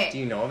actually? Okay. Do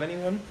you know of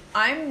anyone?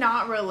 I'm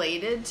not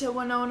related to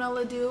Winona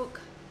LaDuke,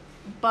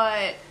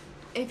 but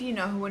if you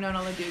know who Winona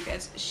LaDuke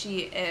is, she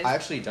is. I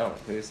actually don't.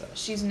 Who is that?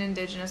 She's an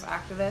Indigenous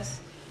activist.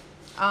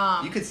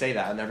 You could say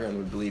that and everyone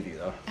would believe you,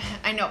 though.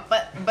 I know,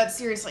 but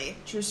seriously,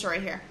 true story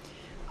here.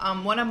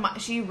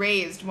 She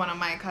raised one of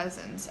my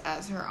cousins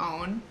as her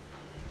own,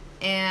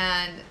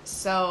 and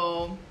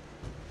so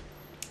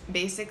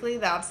basically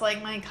that's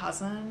like my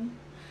cousin.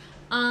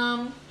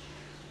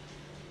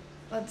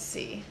 Let's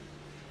see.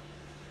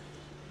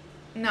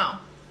 No,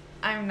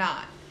 I'm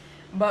not.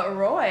 But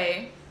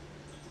Roy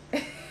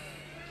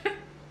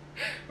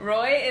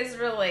is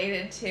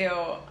related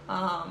to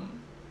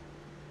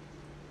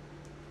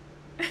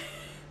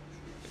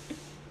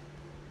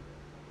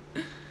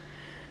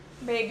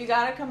babe, you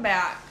gotta come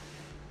back.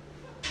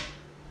 I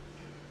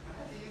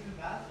had to use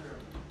the bathroom.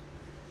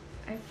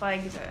 I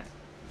flagged it.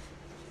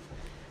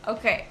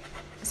 Okay,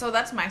 so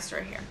that's my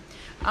story here.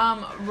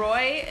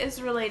 Roy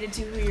is related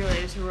to who you're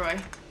related to, Roy?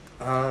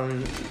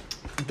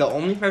 The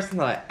only person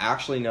that I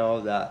actually know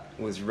that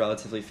was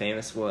relatively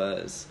famous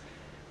was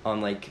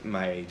on like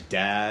my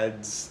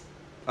dad's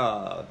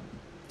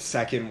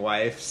second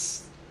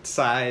wife's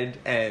side,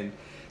 and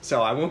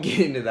so I won't get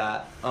into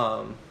that.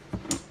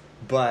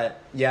 But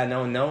yeah,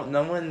 no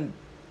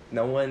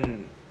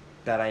one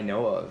that I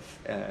know of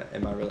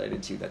am I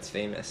related to that's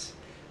famous.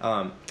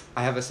 I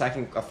have a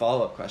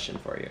follow-up question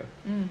for you.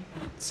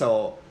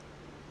 So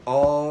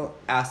I'll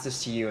ask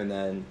this to you and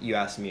then you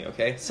ask me,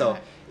 okay? So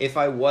Okay. If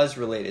I was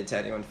related to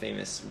anyone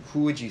famous,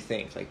 who would you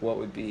think? Like, what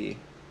would be?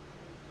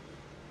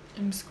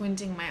 I'm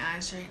squinting my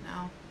eyes right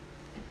now.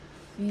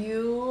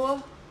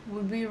 You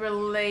would be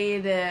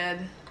related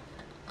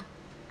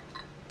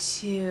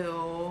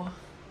to...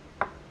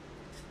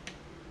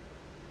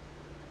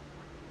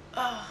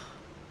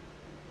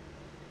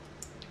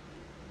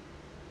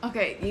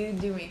 Okay, you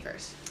do me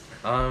first.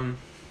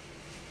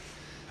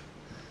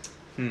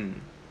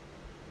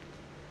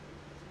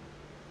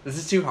 This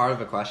is too hard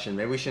of a question.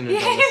 Maybe we shouldn't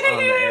have done this on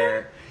the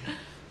air.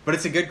 But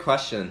it's a good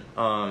question.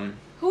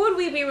 Who would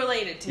we be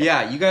related to?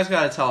 Yeah, you guys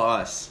gotta tell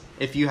us.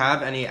 If you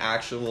have any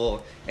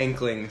actual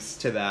inklings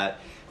to that,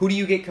 who do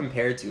you get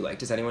compared to? Like,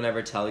 does anyone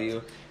ever tell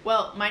you?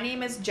 Well, my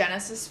name is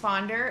Genesis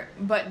Fonder,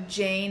 but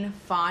Jane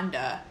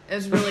Fonda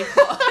is really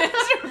close.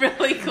 It's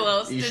really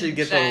close. You to should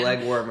get Jen the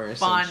leg warmer or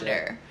some shit.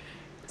 Fonder.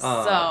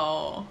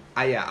 So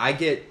I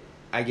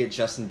get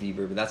Justin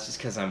Bieber, but that's just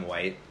because I'm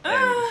white.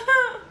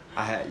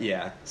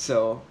 And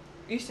so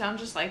you sound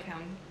just like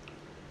him.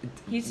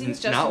 He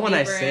sings Justin not when Bieber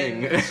I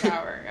sing. in the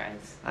shower,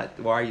 guys.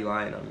 Why are you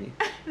lying on me?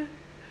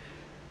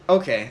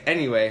 Okay,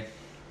 anyway,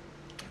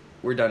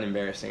 we're done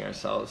embarrassing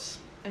ourselves.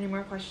 Any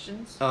more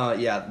questions?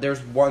 Yeah,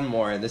 there's one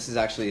more. This is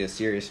actually a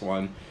serious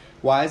one.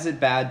 Why is it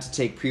bad to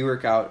take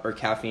pre-workout or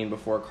caffeine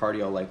before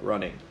cardio like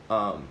running?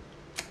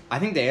 I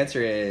think the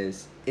answer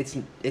is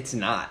it's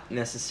not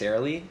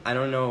necessarily. I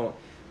don't know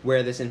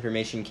where this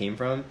information came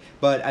from,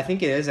 but I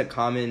think it is a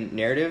common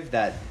narrative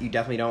that you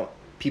definitely don't.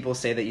 People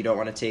say that you don't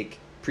want to take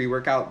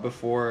pre-workout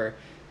before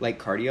like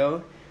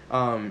cardio.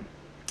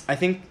 I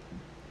think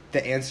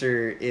the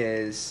answer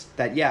is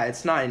that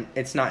it's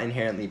not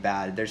inherently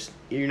bad.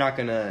 You're not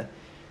gonna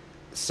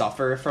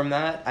suffer from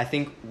that. I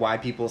think why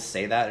people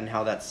say that and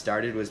how that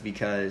started was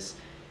because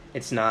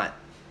there's not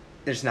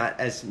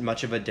as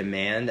much of a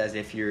demand as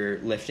if you're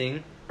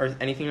lifting or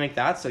anything like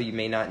that, so you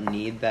may not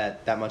need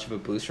that much of a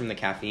boost from the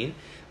caffeine.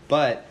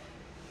 But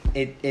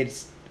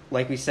it's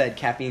like we said,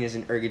 caffeine is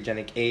an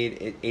ergogenic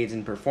aid. It aids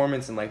in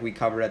performance, and like we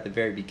covered at the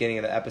very beginning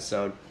of the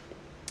episode,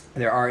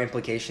 there are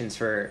implications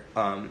for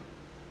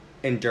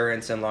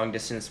endurance and long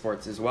distance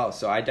sports as well.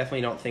 So I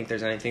definitely don't think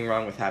there's anything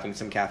wrong with having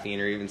some caffeine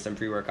or even some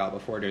pre-workout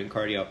before doing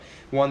cardio.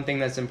 One thing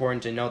that's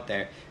important to note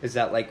there is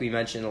that, like we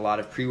mentioned, a lot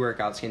of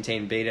pre-workouts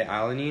contain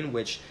beta-alanine,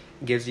 which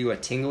gives you a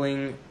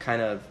tingling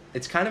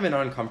it's kind of an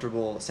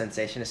uncomfortable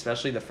sensation,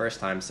 especially the first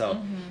time. So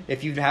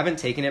if you haven't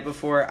taken it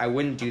before, I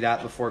wouldn't do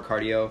that before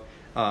cardio.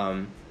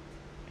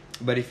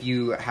 But if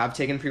you have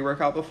taken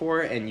pre-workout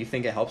before and you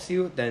think it helps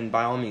you, then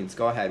by all means,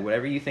 go ahead.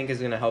 Whatever you think is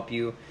going to help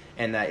you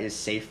and that is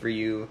safe for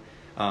you,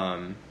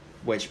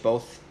 which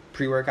both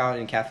pre-workout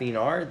and caffeine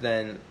are,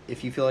 then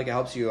if you feel like it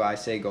helps you, I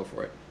say go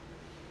for it.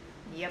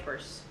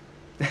 Yepers.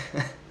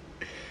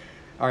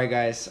 All right,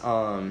 guys.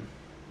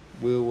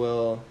 We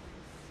will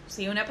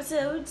see you in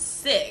episode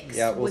 6.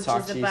 Yeah, we'll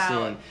talk to you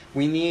soon.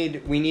 We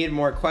need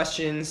more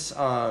questions.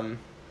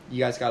 You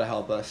guys got to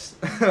help us.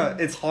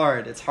 It's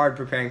hard. It's hard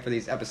preparing for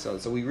these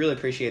episodes. So we really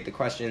appreciate the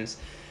questions.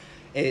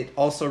 It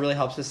also really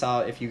helps us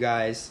out if you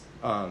guys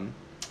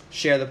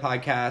share the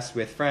podcast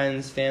with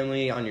friends,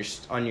 family, on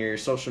your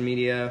social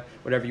media,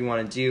 whatever you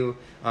want to do.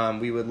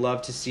 We would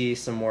love to see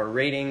some more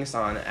ratings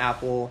on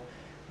Apple.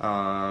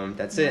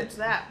 That's it. That's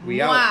that.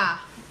 We out.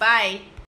 Bye.